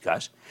years to these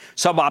guys.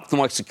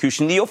 Suboptimal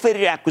execution, the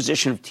ill-fated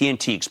acquisition of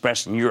TNT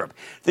Express in Europe,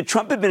 the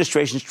Trump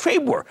administration's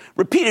trade war,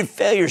 repeated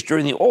failures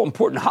during the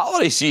all-important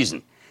holiday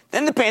season.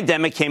 Then the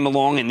pandemic came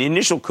along, and the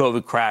initial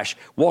COVID crash,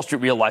 Wall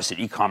Street realized that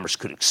e-commerce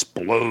could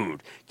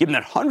explode. Given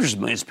that hundreds of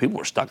millions of people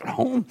were stuck at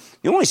home,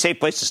 the only safe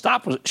place to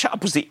shop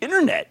was the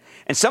Internet,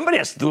 and somebody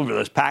has to deliver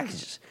those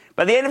packages.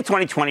 By the end of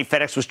 2020,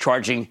 FedEx was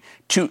charging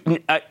to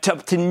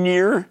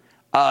near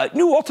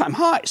new all-time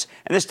highs,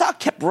 and the stock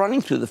kept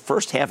running through the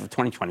first half of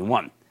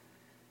 2021.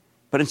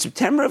 But in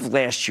September of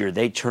last year,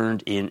 they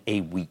turned in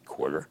a weak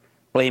quarter,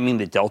 blaming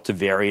the Delta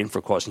variant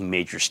for causing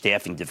major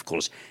staffing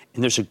difficulties.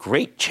 And there's a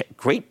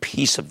great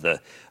piece of the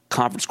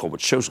conference call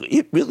which shows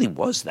it really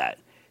was that.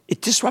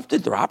 It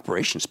disrupted their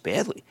operations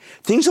badly.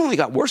 Things only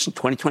got worse in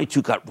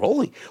 2022, got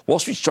rolling. Wall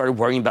Street started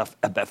worrying about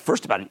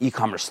an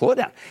e-commerce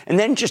slowdown, and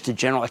then just a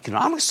general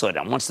economic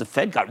slowdown once the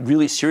Fed got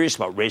really serious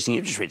about raising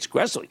interest rates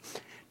aggressively.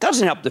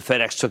 Doesn't help that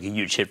FedEx took a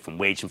huge hit from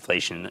wage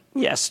inflation.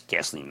 Yes,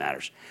 gasoline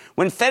matters.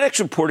 When FedEx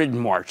reported in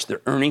March, their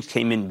earnings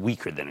came in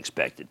weaker than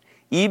expected,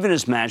 even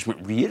as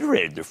management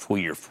reiterated their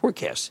full-year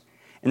forecasts.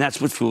 And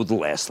that's what fueled the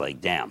last leg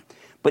down.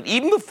 But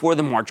even before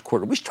the March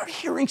quarter, we started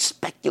hearing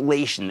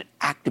speculation that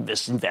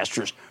activist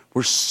investors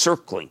were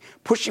circling,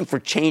 pushing for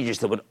changes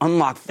that would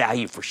unlock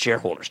value for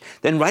shareholders.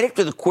 Then right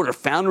after the quarter,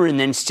 founder and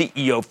then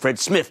CEO Fred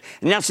Smith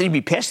announced that he'd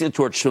be passing the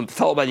torch to a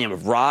fellow by the name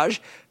of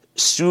Raj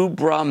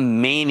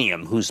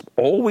Subramaniam, who's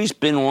always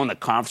been on the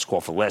conference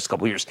call for the last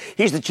couple of years.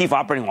 He's the chief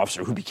operating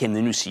officer who became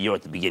the new CEO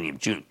at the beginning of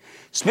June.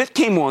 Smith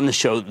came on the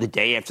show the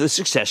day after the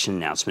succession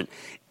announcement,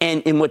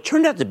 and in what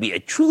turned out to be a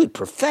truly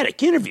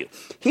prophetic interview,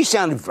 he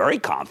sounded very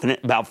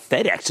confident about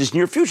FedEx's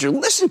near future.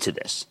 Listen to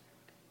this.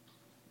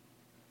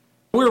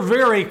 We're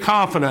very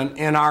confident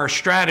in our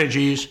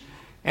strategies,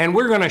 and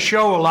we're going to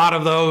show a lot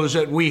of those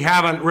that we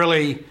haven't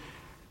really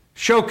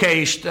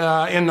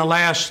showcased in the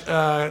last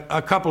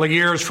a couple of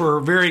years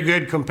for very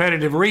good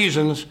competitive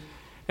reasons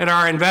at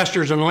our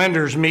investors and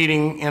lenders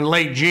meeting in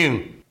late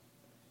June.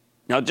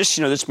 Now, just,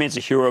 this man's a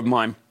hero of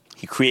mine.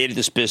 He created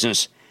this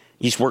business.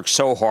 He's worked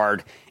so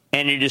hard.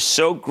 And it is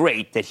so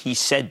great that he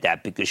said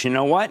that because you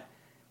know what?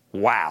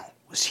 Wow,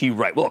 was he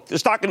right? Look, the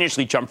stock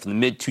initially jumped from the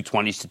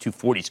mid-220s to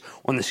 240s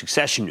on the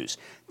succession news.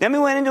 Then we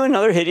went into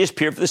another hideous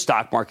period for the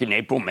stock market in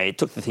April, May. It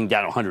took the thing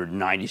down to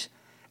 190s.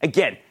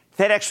 Again,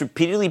 FedEx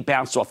repeatedly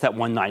bounced off that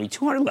 190,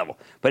 200 level,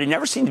 but it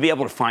never seemed to be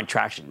able to find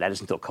traction. That is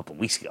until a couple of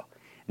weeks ago.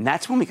 And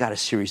that's when we got a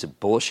series of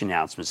bullish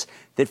announcements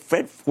that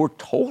Fred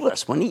foretold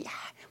us when he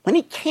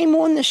came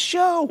on the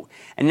show.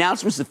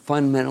 Announcements that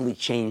fundamentally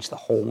changed the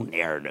whole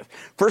narrative.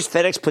 First,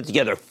 FedEx put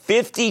together a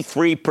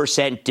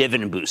 53%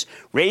 dividend boost,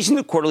 raising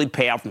the quarterly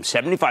payout from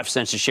 75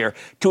 cents a share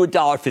to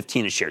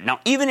 $1.15 a share. Now,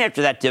 even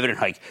after that dividend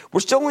hike, we're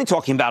still only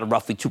talking about a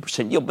roughly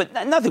 2% yield, but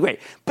nothing great.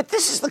 But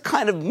this is the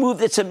kind of move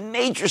that's a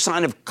major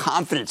sign of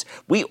confidence.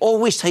 We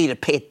always tell you to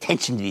pay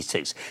attention to these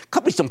things.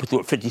 Companies don't put through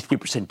a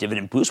 53%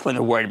 dividend boost when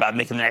they're worried about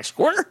making the next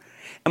quarter.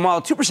 And while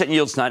a 2%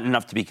 yield's not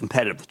enough to be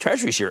competitive with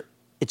Treasuries here,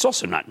 it's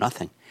also not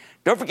nothing.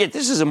 Don't forget,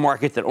 this is a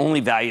market that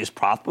only values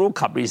profitable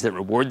companies that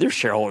reward their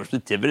shareholders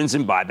with dividends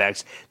and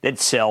buybacks that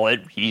sell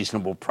at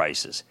reasonable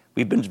prices.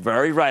 We've been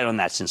very right on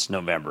that since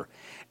November.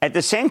 At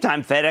the same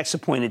time, FedEx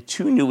appointed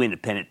 2 new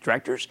independent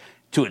directors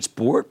to its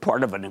board,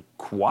 part of a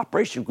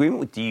cooperation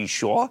agreement with D.E.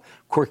 Shaw,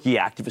 quirky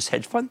activist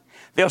hedge fund.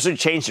 They also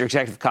changed their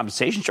executive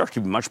compensation structure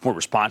to be much more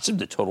responsive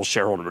to total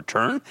shareholder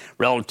return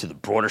relative to the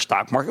broader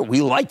stock market.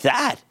 We like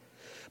that.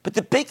 But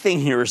the big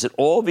thing here is that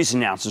all of these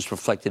announcements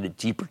reflected a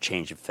deeper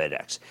change at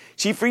FedEx.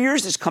 See, for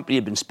years, this company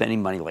had been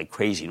spending money like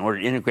crazy in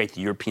order to integrate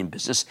the European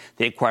business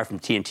they acquired from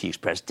TNT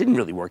Express. Didn't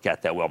really work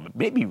out that well, but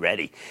may be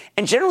ready.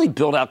 And generally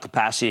build out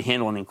capacity to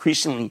handle an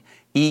increasingly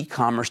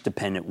e-commerce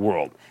dependent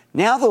world.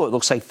 Now, though, it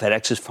looks like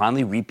FedEx is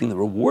finally reaping the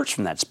rewards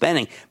from that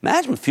spending.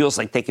 Management feels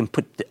like they can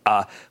put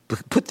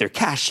their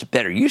cash to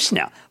better use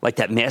now, like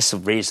that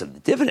massive raise of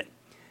the dividend.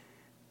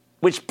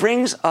 Which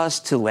brings us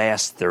to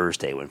last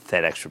Thursday when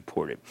FedEx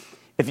reported.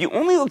 If you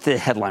only looked at the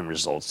headline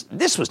results,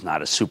 this was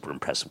not a super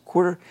impressive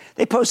quarter.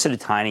 They posted a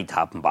tiny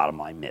top and bottom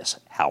line miss.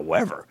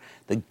 However,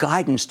 the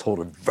guidance told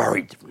a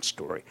very different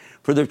story.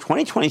 For their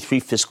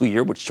 2023 fiscal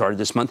year, which started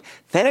this month,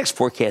 FedEx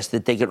forecast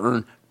that they could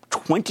earn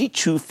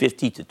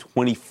 $22.50 to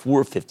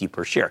 $24.50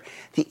 per share.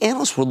 The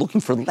analysts were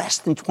looking for less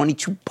than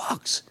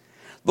 $22.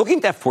 Looking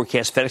at that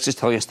forecast, FedEx is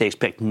telling us they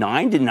expect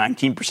 9 to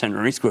 19%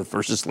 earnings growth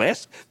versus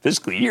last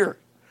fiscal year.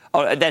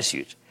 Oh, that's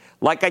huge.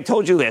 Like I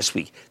told you last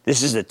week,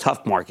 this is a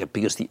tough market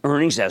because the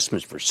earnings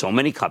estimates for so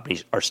many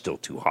companies are still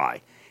too high.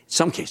 In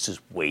some cases,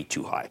 way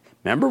too high.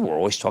 Remember, we're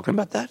always talking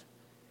about that?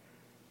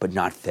 But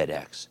not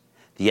FedEx.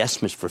 The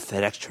estimates for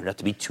FedEx turned out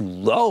to be too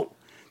low.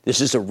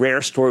 This is a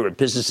rare story where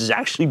business is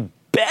actually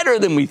better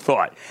than we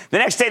thought. The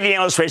next day, the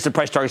analysts raised the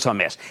price targets en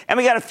masse. And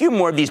we got a few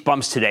more of these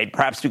bumps today,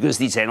 perhaps because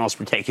these analysts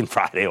were taking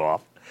Friday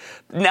off.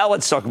 Now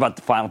let's talk about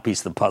the final piece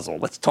of the puzzle.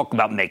 Let's talk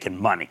about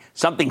making money,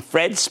 something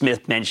Fred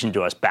Smith mentioned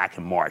to us back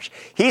in March.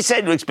 He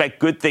said to expect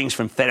good things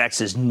from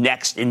FedEx's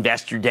next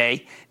Investor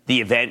Day, the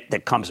event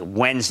that comes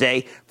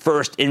Wednesday,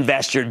 first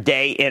Investor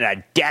Day in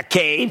a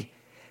decade.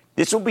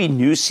 This will be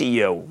new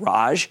CEO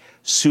Raj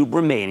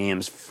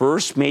Subramaniam's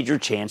first major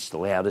chance to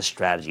lay out his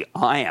strategy.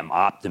 I am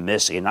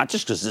optimistic, and not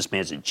just because this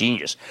man's a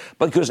genius,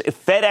 but because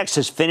if FedEx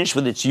has finished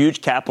with its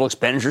huge capital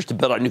expenditures to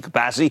build out new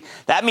capacity,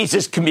 that means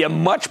this can be a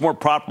much more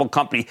profitable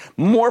company,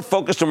 more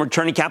focused on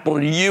returning capital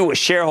to you, a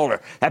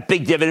shareholder. That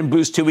big dividend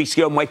boost 2 weeks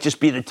ago might just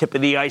be the tip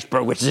of the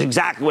iceberg, which is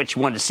exactly what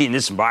you want to see in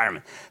this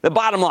environment. The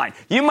bottom line,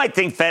 you might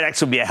think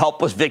FedEx will be a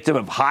helpless victim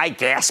of high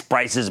gas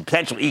prices and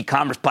potential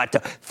e-commerce plateau,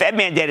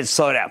 Fed-mandated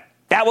slowdown.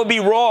 That would be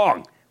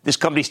wrong. This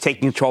company's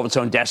taking control of its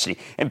own destiny.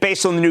 And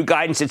based on the new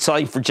guidance, it's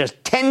selling for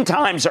just 10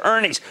 times the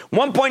earnings,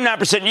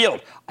 1.9%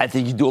 yield. I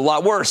think you do a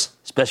lot worse,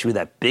 especially with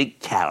that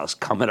big catalyst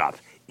coming up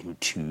in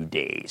 2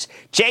 days.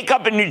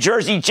 Jacob in New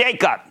Jersey.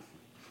 Jacob.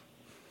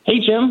 Hey,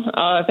 Jim.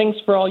 Thanks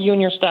for all you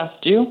and your staff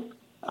do.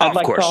 I'd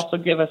like to also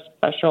give a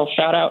special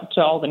shout out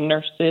to all the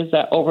nurses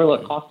at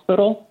Overlook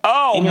Hospital.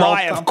 Oh,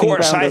 my, of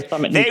course.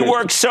 They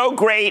work so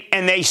great,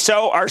 and they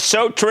are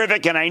so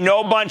terrific, and I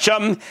know a bunch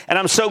of them, and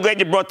I'm so glad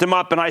you brought them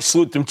up, and I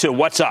salute them, too.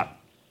 What's up?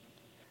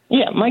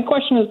 Yeah, my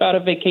question is about a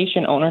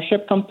vacation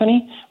ownership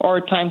company, or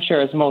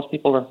timeshare as most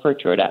people refer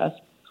to it as.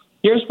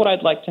 Here's what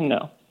I'd like to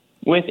know.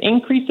 With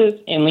increases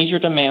in leisure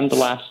demand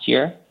last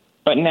year,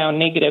 but now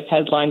negative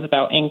headlines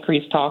about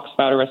increased talks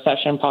about a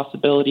recession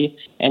possibility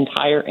and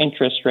higher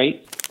interest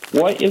rates,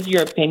 what is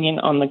your opinion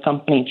on the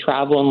company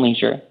Travel and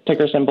Leisure,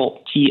 ticker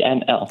symbol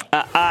TNL?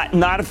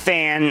 Not a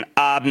fan.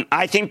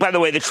 I think, by the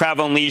way, the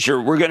Travel and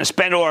Leisure, we're going to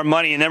spend all our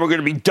money and then we're going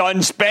to be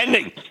done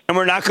spending and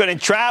we're not going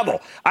to travel.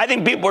 I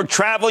think people are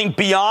traveling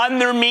beyond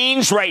their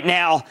means right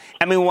now,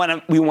 and we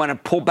want to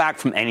pull back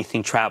from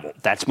anything travel.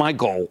 That's my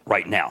goal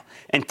right now.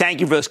 And thank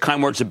you for those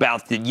kind words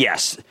about the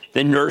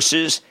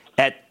nurses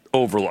at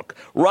Overlook.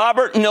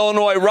 Robert in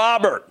Illinois.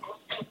 Robert.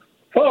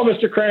 Hello,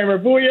 Mr. Kramer.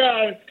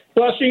 Booyah.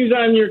 Blessings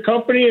on your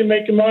company and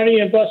making money,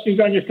 and blessings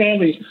on your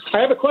families. I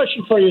have a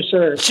question for you,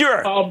 sir.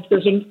 Sure.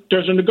 There's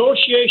a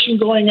negotiation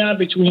going on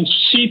between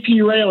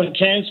CP Rail and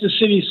Kansas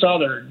City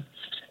Southern.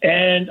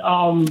 And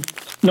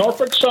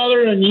Norfolk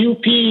Southern and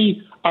UP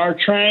are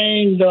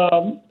trying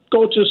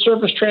go to the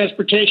Surface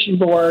Transportation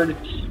Board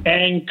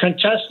and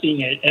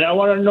contesting it. And I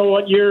want to know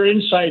what your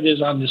insight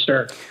is on this,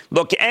 sir.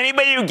 Look,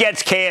 anybody who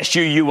gets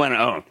KSU, you want to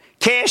own.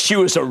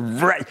 KSU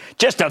is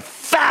just a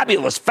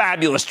fabulous,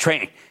 fabulous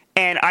train.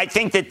 And I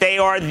think that they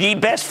are the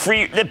best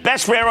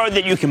railroad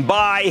that you can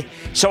buy.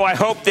 So I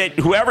hope that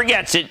whoever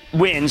gets it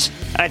wins.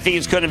 I think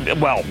it's going to be,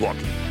 well, look,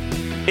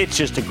 it's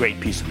just a great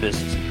piece of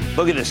business.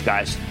 Look at this,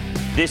 guys.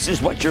 This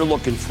is what you're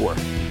looking for.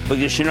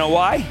 Because you know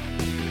why?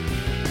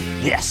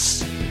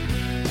 Yes.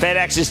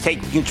 FedEx is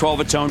taking control of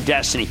its own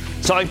destiny,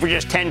 selling for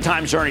just 10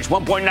 times earnings,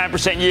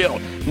 1.9%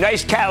 yield.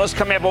 Nice catalyst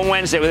coming up on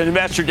Wednesday with an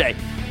Investor Day.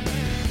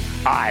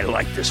 I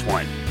like this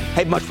one.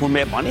 Hey, much more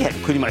Mad Money,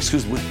 including my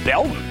exclusive with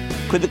Belden.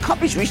 Could the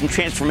company's recent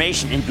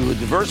transformation into a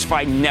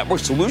diversified network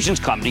solutions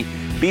company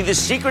be the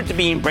secret to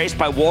being embraced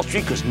by Wall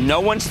Street? Because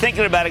no one's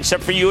thinking about it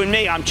except for you and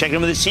me. I'm checking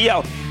in with the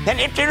CEO. And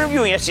after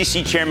interviewing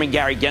SEC Chairman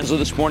Gary Gensler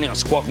this morning on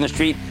Squawk on the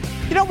Street,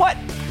 you know what?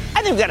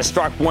 I think we've got to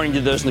start warning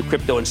to those in the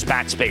crypto and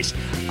SPAC space.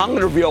 I'm going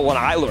to reveal what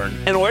I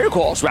learned and all your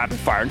calls rapid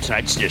fire in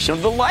tonight's edition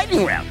of the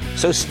Lightning Round.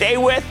 So stay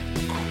with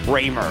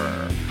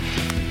Kramer.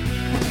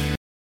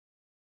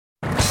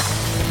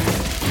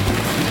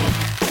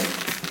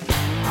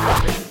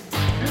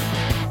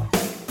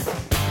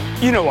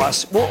 You know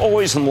us, we're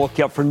always on the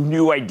lookout for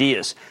new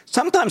ideas.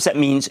 Sometimes that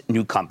means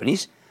new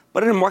companies,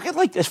 but in a market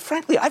like this,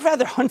 frankly, I'd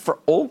rather hunt for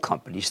old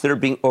companies that are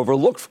being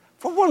overlooked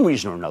for one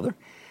reason or another.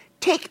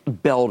 Take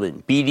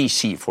Belden,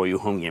 BDC, for you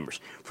home gamers.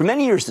 For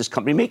many years, this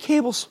company made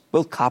cables,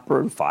 both copper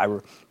and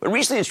fiber, but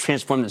recently it's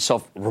transformed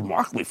itself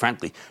remarkably,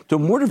 frankly, to a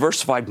more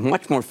diversified,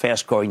 much more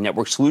fast-growing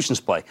network solutions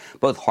play,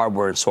 both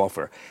hardware and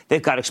software.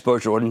 They've got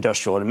exposure to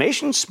industrial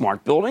automation,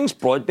 smart buildings,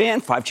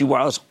 broadband, 5G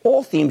wireless,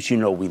 all themes you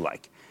know we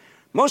like.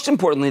 Most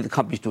importantly, the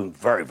company's doing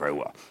very, very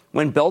well.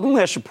 When Belden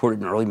last reported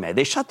in early May,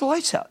 they shut the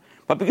lights out.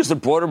 But because the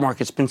broader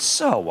market's been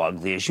so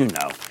ugly, as you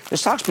know, the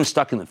stock's been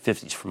stuck in the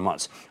 50s for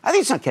months. I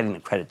think it's not getting the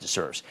credit it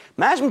deserves.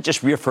 Management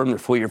just reaffirmed their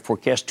full-year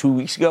forecast 2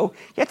 weeks ago,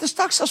 yet the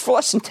stock sells for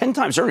less than 10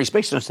 times earnings.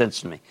 Makes no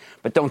sense to me.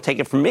 But don't take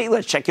it from me.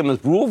 Let's check in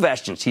with Roel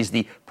Vestjens. He's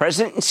the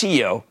president and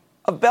CEO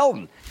of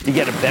Belden to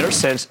get a better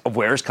sense of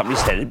where his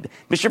company's headed.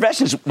 Mr.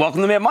 Vestjens, welcome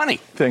to Mad Money.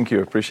 Thank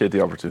you. Appreciate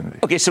the opportunity.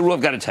 Okay, so Roel,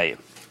 I've got to tell you,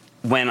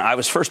 when I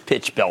was first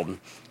pitched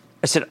Belden,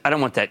 I said, I don't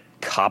want that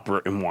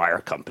copper and wire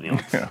company.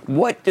 Yeah.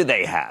 What do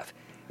they have?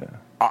 Yeah.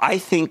 I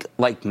think,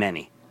 like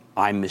many,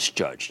 I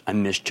misjudged. I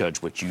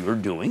misjudged what you're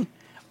doing.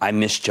 I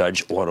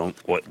misjudged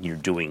what you're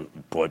doing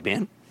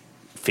broadband.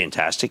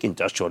 Fantastic.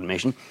 Industrial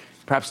automation.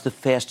 Perhaps the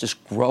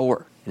fastest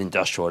grower in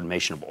industrial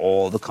automation of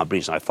all the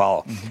companies I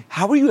follow. Mm-hmm.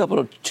 How are you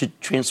able to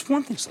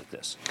transform things like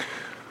this?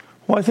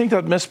 Well, I think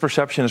that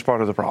misperception is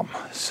part of the problem.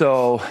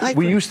 So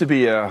we used to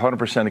be a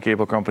 100% a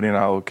cable company.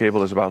 Now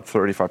cable is about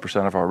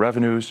 35% of our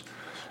revenues.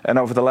 And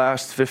over the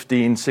last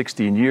 15,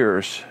 16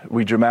 years,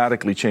 we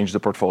dramatically changed the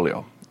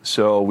portfolio.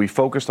 So we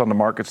focused on the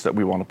markets that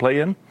we want to play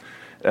in.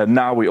 And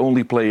now we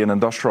only play in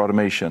industrial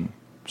automation,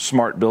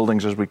 smart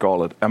buildings, as we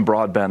call it, and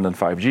broadband and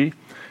 5G.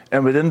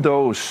 And within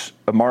those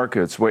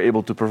markets, we're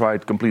able to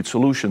provide complete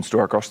solutions to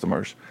our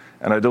customers.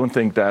 And I don't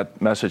think that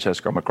message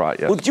has come across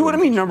yet. Well, do you want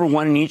to be number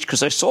one in each?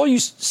 Because I saw you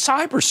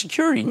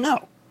cybersecurity.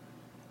 No.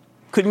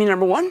 Couldn't be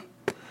number one?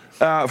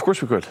 Of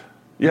course we could.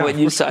 Yeah, what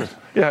you decide?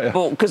 Yeah.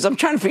 Well, because I'm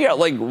trying to figure out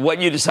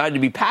what you decide to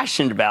be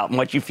passionate about and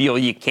what you feel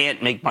you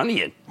can't make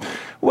money in.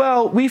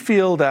 Well, we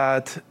feel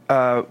that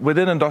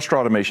within industrial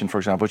automation, for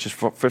example, which is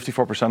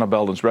 54% of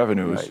Belden's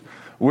revenues, right,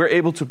 we're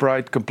able to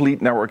provide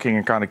complete networking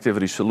and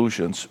connectivity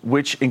solutions,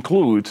 which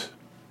include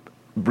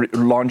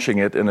launching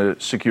it in a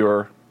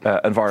secure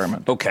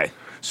environment. Okay.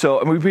 So,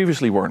 and we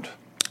previously weren't.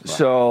 Right.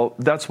 So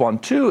that's one.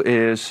 Two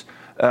is,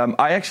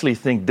 I actually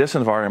think this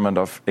environment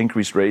of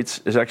increased rates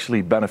is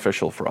actually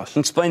beneficial for us.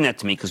 Explain that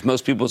to me, because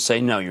most people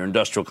say, no, you're an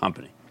industrial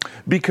company.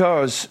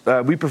 Because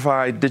we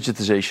provide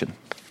digitization.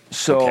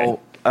 So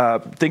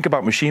think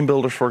about machine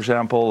builders, for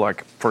example,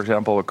 like, for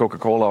example, a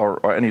Coca-Cola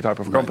or any type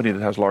of company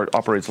that has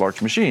operates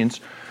large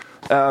machines.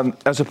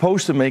 As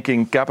opposed to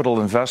making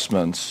capital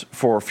investments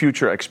for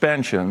future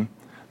expansion,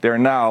 they're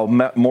now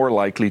more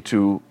likely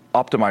to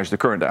optimize the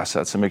current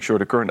assets and make sure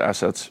the current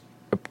assets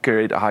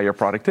create a higher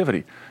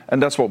productivity.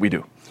 And that's what we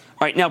do. All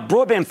right. Now,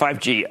 broadband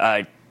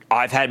 5G,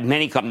 I've had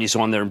many companies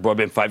on there in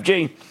broadband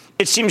 5G.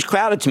 It seems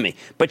crowded to me,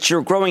 but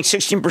you're growing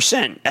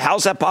 16%.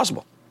 How's that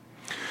possible?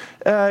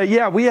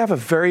 Yeah, we have a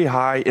very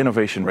high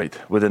innovation rate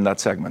within that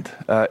segment.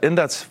 In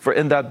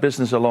that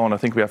business alone, I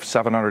think we have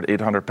 700,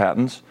 800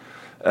 patents.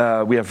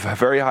 We have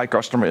very high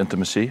customer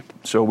intimacy.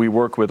 So we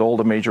work with all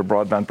the major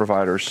broadband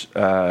providers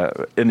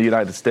in the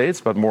United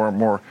States, but more and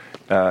more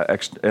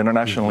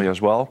internationally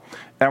as well.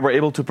 And we're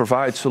able to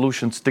provide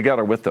solutions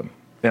together with them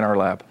in our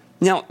lab.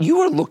 Now, you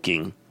are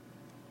looking,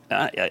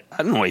 I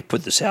don't know why you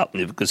put this out,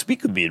 because we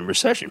could be in a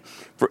recession,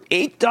 for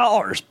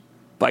 $8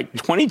 by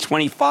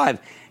 2025.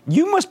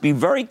 You must be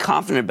very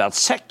confident about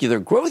secular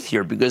growth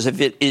here, because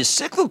if it is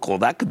cyclical,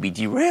 that could be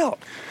derailed.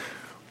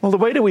 Well, the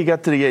way that we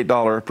get to the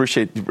 $8,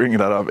 appreciate you bringing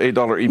that up, $8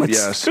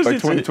 EPS by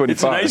 2025.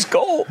 It's a nice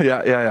goal.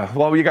 Yeah.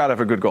 Well, you got to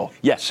have a good goal.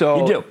 Yes,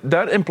 so you do.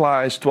 That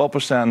implies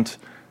 12%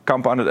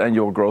 compounded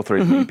annual growth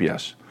rate in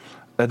EPS.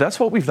 That's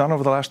what we've done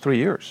over the last 3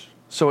 years.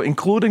 So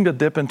including the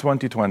dip in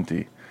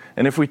 2020,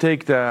 and if we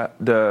take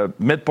the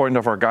midpoint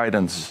of our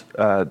guidance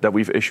that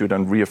we've issued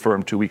and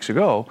reaffirmed 2 weeks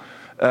ago,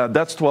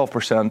 that's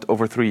 12%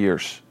 over 3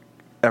 years,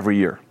 every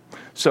year.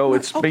 So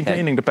it's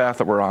maintaining the path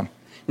that we're on.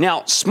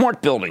 Now,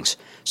 smart buildings.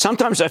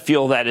 Sometimes I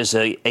feel that is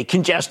a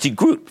congested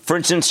group. For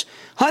instance,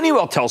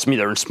 Honeywell tells me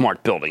they're in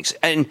smart buildings.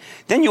 And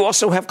then you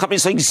also have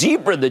companies like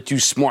Zebra that do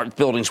smart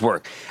buildings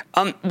work.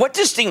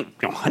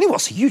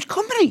 Honeywell's a huge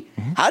company.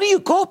 How do you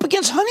go up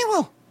against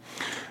Honeywell?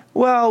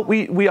 Well,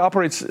 we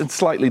operate in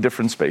slightly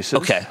different spaces.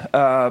 Okay.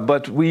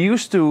 But we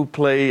used to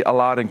play a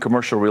lot in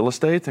commercial real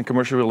estate, and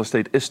commercial real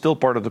estate is still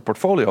part of the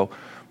portfolio.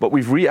 But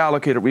we've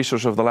reallocated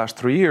resources over the last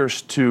 3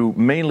 years to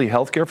mainly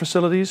healthcare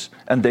facilities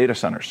and data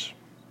centers.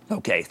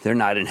 Okay, they're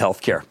not in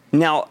healthcare.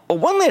 Now,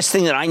 one last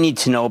thing that I need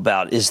to know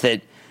about is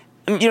that,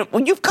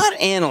 when you've got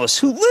analysts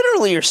who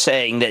literally are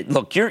saying that,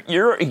 look,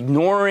 you're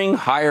ignoring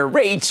higher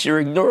rates, you're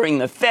ignoring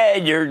the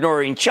Fed, you're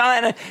ignoring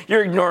China,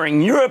 you're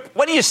ignoring Europe.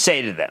 What do you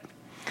say to them?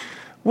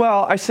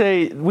 Well, I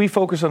say we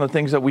focus on the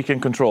things that we can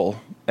control,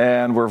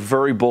 and we're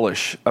very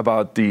bullish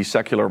about the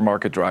secular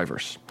market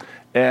drivers.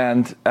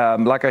 And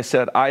like I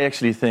said, I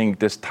actually think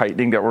this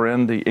tightening that we're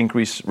in, the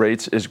increased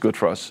rates, is good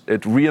for us.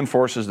 It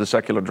reinforces the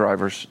secular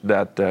drivers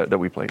that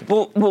we play in.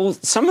 Will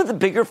some of the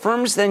bigger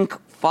firms then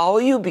follow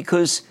you?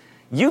 Because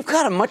you've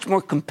got a much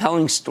more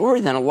compelling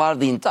story than a lot of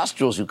the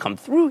industrials who come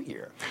through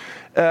here.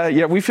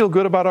 Yeah, we feel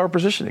good about our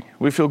positioning.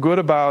 We feel good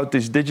about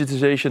this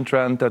digitization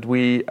trend that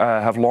we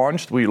have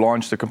launched. We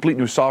launched a complete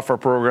new software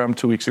program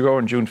 2 weeks ago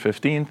on June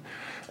 15th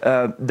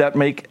that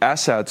make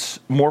assets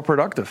more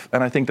productive.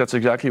 And I think that's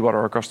exactly what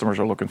our customers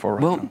are looking for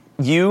right now.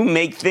 You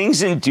make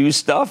things and do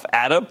stuff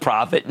at a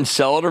profit and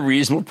sell at a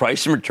reasonable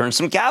price and return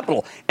some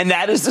capital. And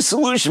that is the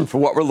solution for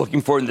what we're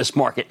looking for in this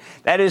market.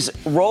 That is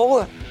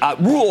Roel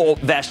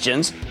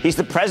Vestjens. He's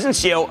the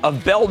president and CEO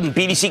of Belden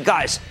BDC.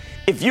 Guys,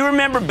 if you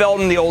remember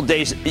Belden in the old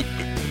days,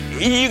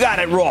 you got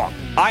it wrong.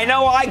 I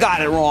know I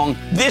got it wrong.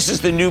 This is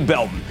the new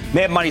Belden.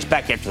 Mad Money's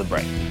back after the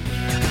break.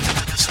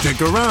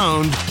 Stick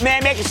around. May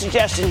I make a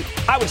suggestion?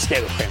 I would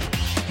stay with Cramer.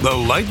 The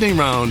lightning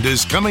round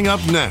is coming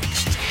up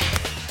next.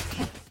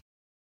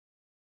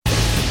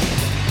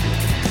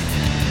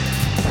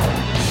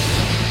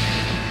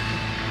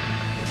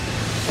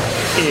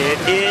 It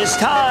is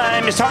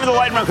time. It's time for the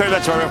lightning round.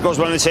 That's where it goes.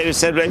 One of the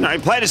said,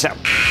 play this out.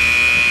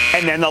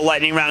 And then the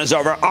lightning round is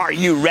over. Are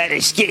you ready,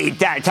 Ski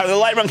Dad? Time for the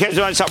lightning round. We're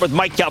going to start with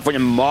Mike, California.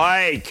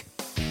 Mike.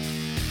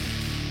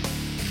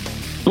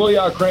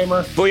 Booyah,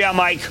 Cramer. Booyah,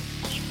 Mike.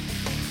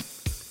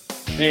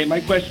 Hey,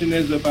 my question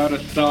is about a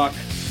stock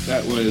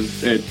that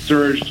it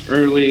surged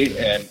early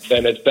and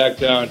then it's back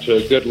down to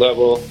a good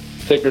level.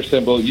 Ticker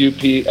symbol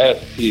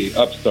UPST,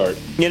 Upstart.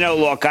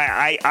 Look,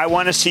 I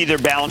want to see their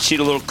balance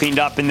sheet a little cleaned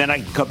up, and then I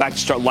can come back and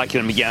start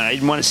liking them again. I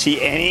didn't want to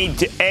see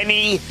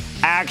any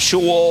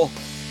actual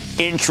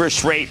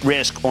interest rate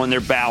risk on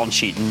their balance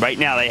sheet, and right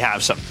now they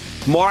have some.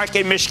 Mark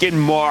in Michigan.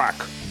 Mark.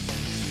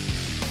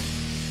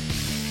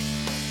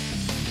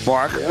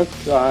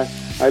 Yes,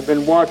 I've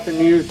been watching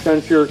you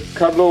since your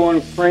Kudlow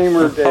and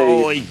Kramer days.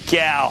 Holy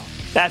cow.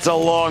 That's a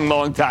long,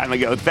 long time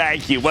ago.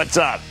 Thank you. What's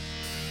up?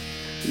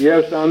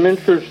 Yes, I'm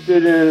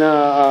interested in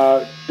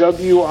WIRE.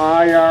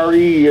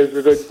 Is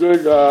it a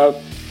good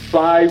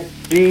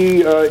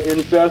 5G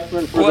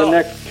investment for the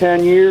next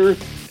 10 years?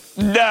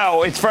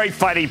 No, it's very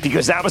funny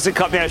because that was the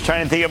company I was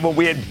trying to think of when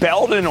we had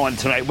Belden on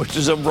tonight, which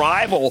is a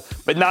rival,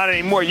 but not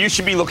anymore. You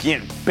should be looking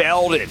at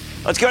Belden.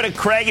 Let's go to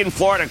Craig in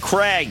Florida.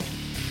 Craig.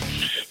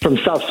 From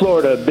South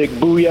Florida, big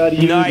booyah to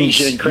you.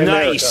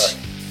 Nice.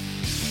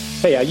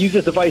 Hey, I use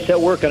this device at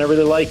work and I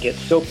really like it.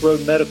 Silk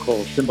Road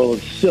Medical, symbol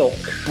of silk.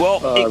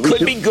 Well, it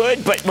could be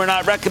good, but we're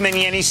not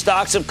recommending any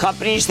stocks of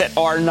companies that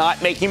are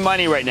not making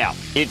money right now.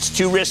 It's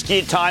too risky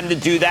a time to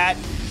do that.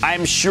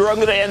 I'm sure I'm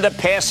going to end up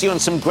passing on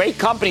some great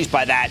companies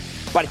by that,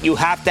 but you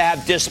have to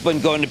have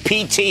discipline going to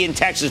PT in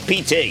Texas.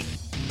 PT.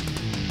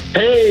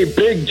 Hey,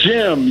 Big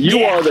Jim,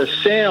 you are the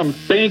Sam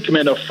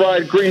Bankman of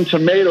fried green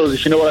tomatoes,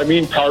 if you know what I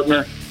mean,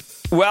 partner.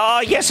 Well,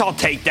 I guess I'll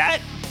take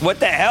that.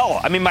 What the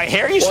hell? I mean, my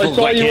hair used to look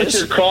like his. I saw you with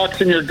your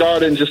Crocs in your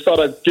garden. Just thought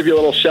I'd give you a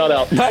little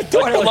shout-out. My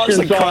daughter loves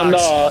the Crocs. On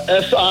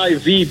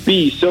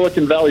SIVB,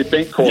 Silicon Valley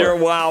Bank Corp. You're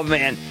wild,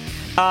 man.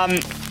 I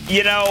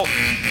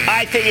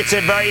think it's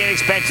a very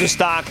inexpensive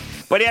stock.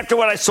 But after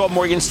what I saw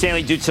Morgan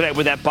Stanley do today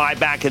with that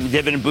buyback and the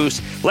dividend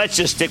boost, let's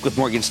just stick with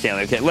Morgan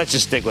Stanley, okay? Let's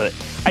just stick with it.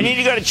 I need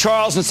to go to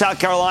Charles in South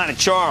Carolina.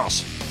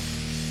 Charles.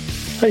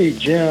 Hey,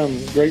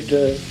 Jim. Great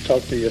to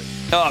talk to you.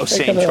 Oh,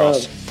 same,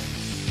 Charles.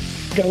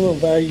 Got a little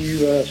value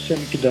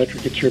semiconductor.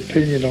 Get your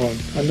opinion on.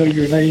 I know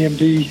you're an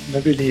AMD,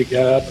 NVIDIA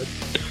guy, but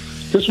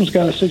this one's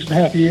got a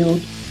 6.5 yield,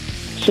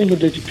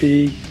 single-digit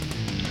P,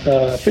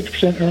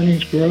 50%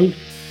 earnings growth,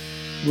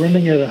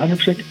 running at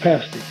 100%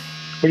 capacity.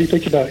 What do you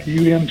think about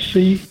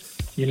UMC,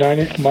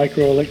 United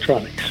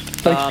Microelectronics?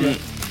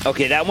 Thanks,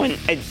 okay, that one.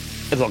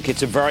 Look,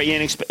 it's a very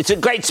it's a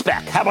great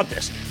spec. How about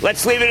this?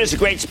 Let's leave it as a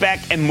great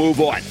spec and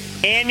move on.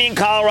 Andy in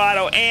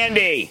Colorado.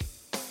 Andy.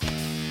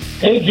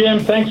 Hey, Jim,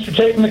 thanks for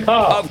taking the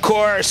call. Of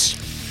course.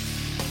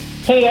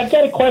 Hey, I've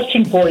got a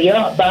question for you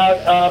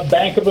about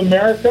Bank of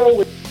America.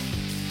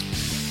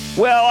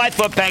 Well, I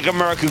thought Bank of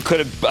America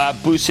could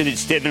have boosted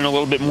its dividend a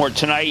little bit more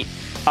tonight.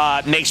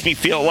 Makes me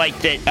feel like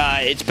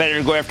that it's better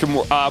to go after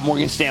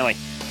Morgan Stanley.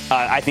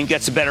 I think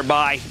that's a better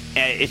buy.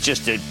 It's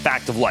just a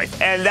fact of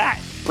life. And that,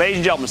 ladies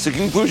and gentlemen, is the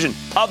conclusion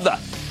of the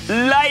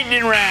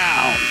Lightning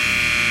Round.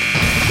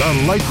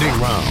 The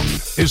Lightning Round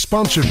is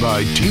sponsored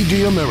by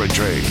TD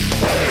Ameritrade.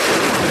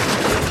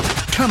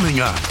 Coming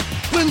up,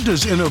 when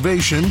does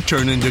innovation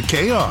turn into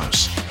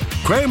chaos?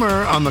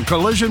 Cramer on the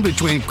collision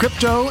between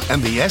crypto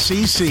and the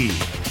SEC.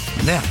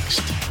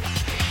 Next.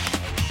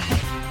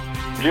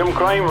 Jim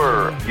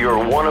Cramer, you're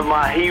one of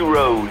my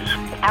heroes.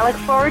 I look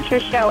forward to your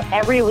show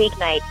every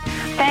weeknight.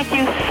 Thank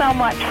you so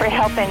much for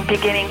helping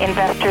beginning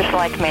investors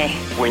like me.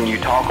 When you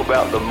talk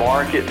about the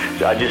market,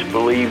 I just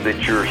believe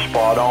that you're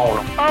spot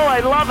on. Oh,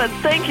 I love it.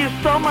 Thank you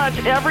so much.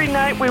 Every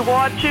night we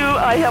watch you,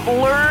 I have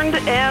learned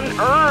and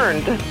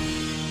earned.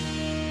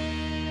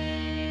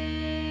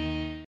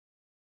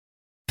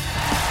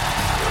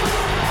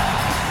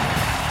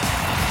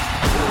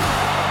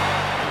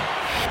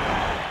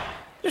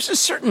 There's a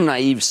certain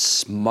naive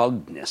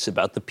smugness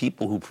about the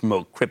people who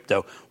promote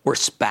crypto or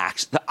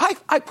SPACs that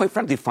I quite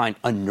frankly find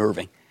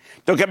unnerving.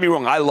 Don't get me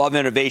wrong, I love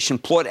innovation,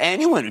 applaud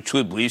anyone who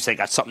truly believes they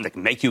got something that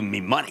can make you and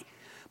me money.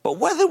 But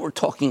whether we're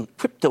talking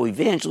crypto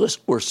evangelists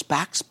or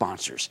SPAC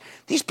sponsors,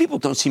 these people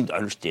don't seem to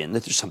understand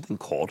that there's something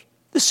called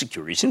the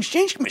Securities and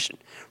Exchange Commission,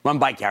 run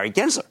by Gary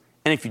Gensler.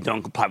 And if you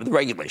don't comply with the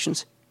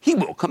regulations, he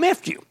will come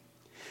after you.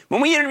 When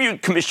we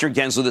interviewed Commissioner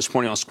Gensler this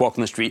morning on Squawk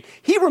on the Street,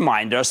 he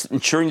reminded us that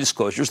ensuring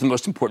disclosure is the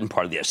most important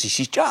part of the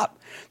SEC's job.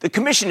 The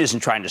commission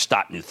isn't trying to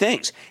stop new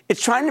things.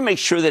 It's trying to make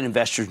sure that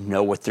investors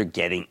know what they're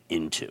getting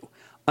into.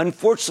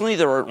 Unfortunately,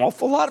 there are an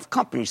awful lot of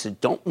companies that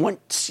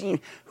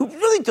who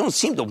really don't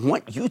seem to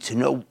want you to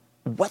know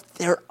what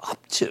they're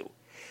up to.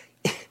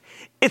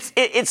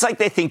 It's like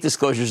they think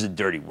disclosure is a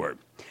dirty word.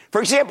 For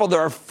example, there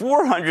are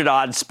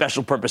 400-odd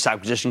special-purpose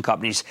acquisition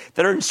companies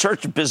that are in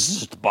search of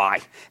businesses to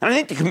buy. And I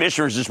think the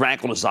commissioner is as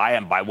rankled as I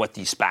am by what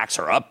these SPACs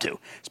are up to.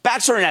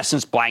 SPACs are, in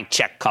essence, blank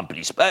check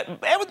companies.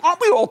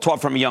 Aren't we all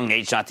taught from a young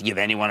age not to give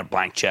anyone a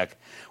blank check?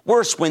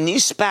 Worse, when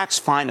these SPACs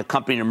find a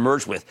company to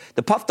merge with,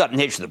 the puffed-up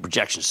nature of the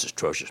projections is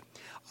atrocious.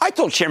 I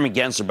told Chairman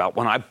Gensler about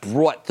when I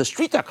brought the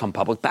Street.com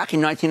public back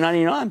in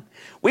 1999.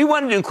 We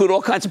wanted to include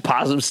all kinds of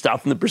positive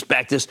stuff in the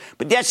prospectus,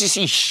 but the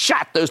SEC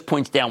shot those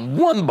points down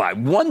one by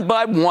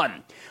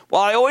one.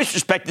 While I always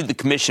respected the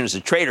commission as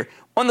a trader,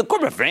 on the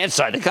corporate finance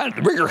side,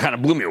 the rigor kind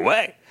of blew me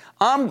away.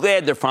 I'm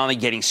glad they're finally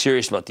getting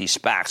serious about these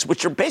SPACs,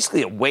 which are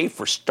basically a way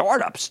for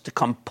startups to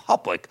come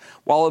public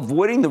while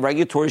avoiding the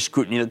regulatory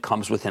scrutiny that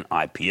comes with an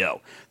IPO.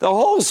 The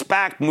whole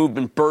SPAC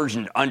movement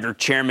burgeoned under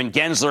Chairman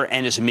Gensler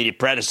and his immediate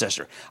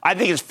predecessor. I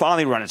think it's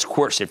finally run its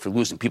course after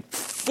losing people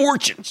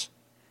fortunes.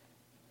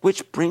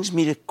 Which brings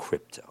me to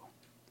crypto.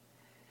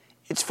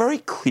 It's very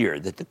clear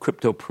that the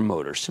crypto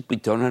promoters simply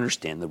don't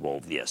understand the role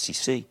of the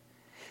SEC.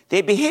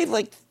 They behave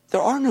like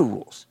there are no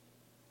rules,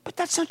 but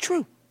that's not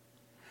true.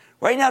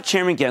 Right now,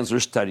 Chairman Gensler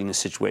is studying the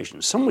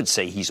situation. Some would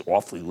say he's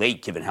awfully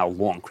late given how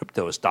long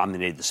crypto has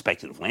dominated the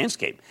speculative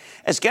landscape.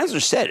 As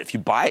Gensler said, if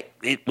you buy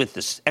it with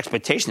this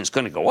expectation it's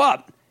going to go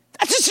up,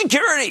 that's a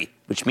security,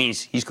 which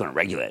means he's going to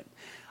regulate it.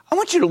 I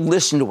want you to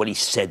listen to what he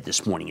said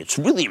this morning. It's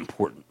really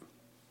important.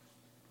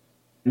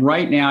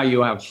 Right now,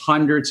 you have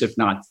hundreds, if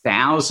not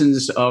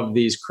thousands, of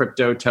these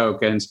crypto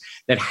tokens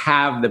that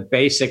have the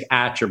basic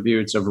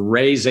attributes of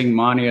raising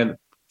money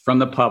from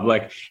the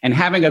public and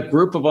having a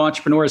group of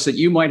entrepreneurs that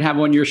you might have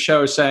on your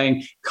show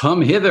saying,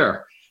 come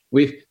hither.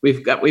 We've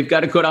got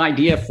a good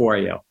idea for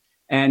you.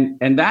 And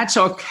that's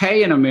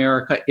okay in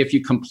America if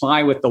you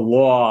comply with the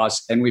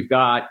laws. And we've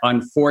got,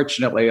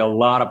 unfortunately, a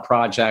lot of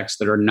projects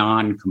that are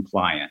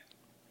non-compliant.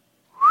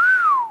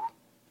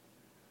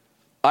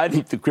 I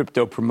think the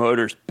crypto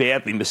promoters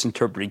badly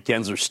misinterpreted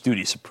Gensler's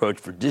studious approach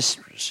for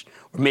disinterest,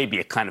 or maybe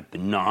a kind of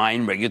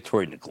benign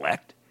regulatory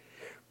neglect.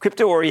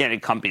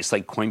 Crypto-oriented companies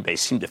like Coinbase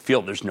seem to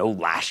feel there's no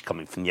lash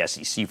coming from the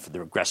SEC for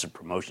their aggressive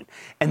promotion,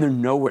 and they're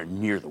nowhere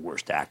near the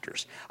worst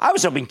actors. I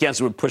was hoping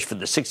Gensler would push for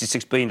the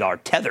 $66 billion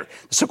Tether,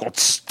 the so-called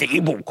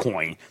stable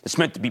coin that's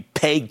meant to be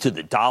pegged to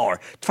the dollar,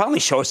 to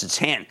finally show us its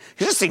hand,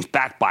 because this thing's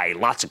backed by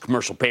lots of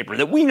commercial paper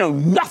that we know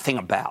nothing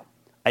about.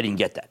 I didn't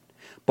get that.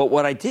 But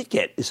what I did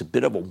get is a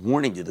bit of a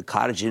warning to the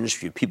cottage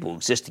industry of people who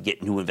exist to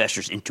get new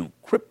investors into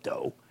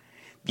crypto.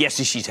 The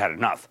SEC's had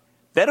enough.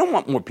 They don't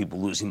want more people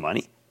losing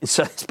money,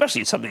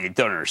 especially in something they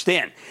don't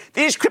understand.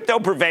 These crypto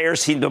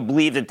purveyors seem to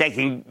believe that they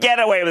can get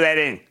away with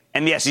anything,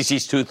 and the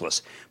SEC's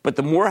toothless. But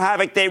the more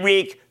havoc they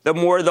wreak, the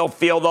more they'll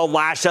feel the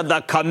lash of the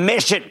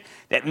commission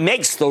that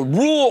makes the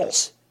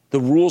rules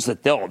that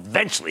they'll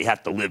eventually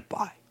have to live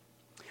by.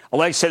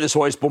 Like I said, there's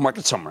always bull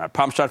market somewhere. I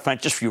promise I'll find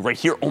it just for you right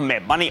here on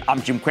Mad Money.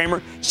 I'm Jim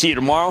Cramer. See you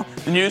tomorrow.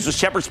 The news with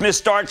Shepard Smith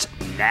starts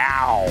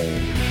now.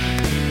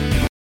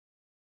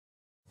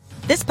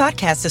 This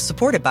podcast is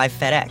supported by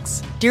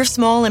FedEx. Dear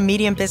small and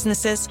medium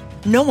businesses,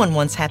 no one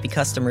wants happy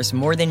customers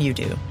more than you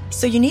do.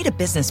 So you need a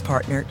business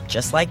partner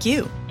just like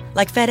you.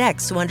 Like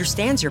FedEx, who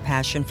understands your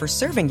passion for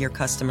serving your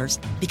customers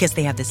because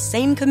they have the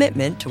same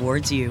commitment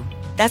towards you.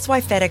 That's why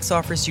FedEx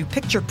offers you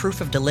picture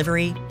proof of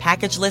delivery,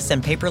 packageless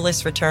and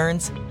paperless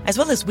returns, as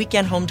well as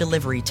weekend home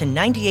delivery to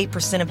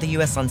 98% of the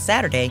U.S. on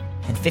Saturday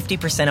and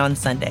 50% on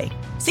Sunday.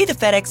 See the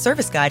FedEx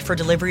service guide for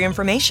delivery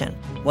information.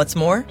 What's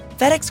more,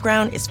 FedEx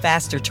Ground is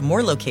faster to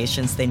more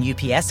locations than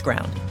UPS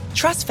Ground.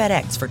 Trust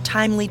FedEx for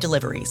timely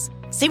deliveries.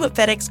 See what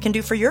FedEx can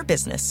do for your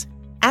business.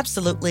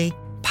 Absolutely,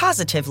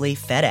 positively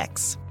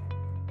FedEx.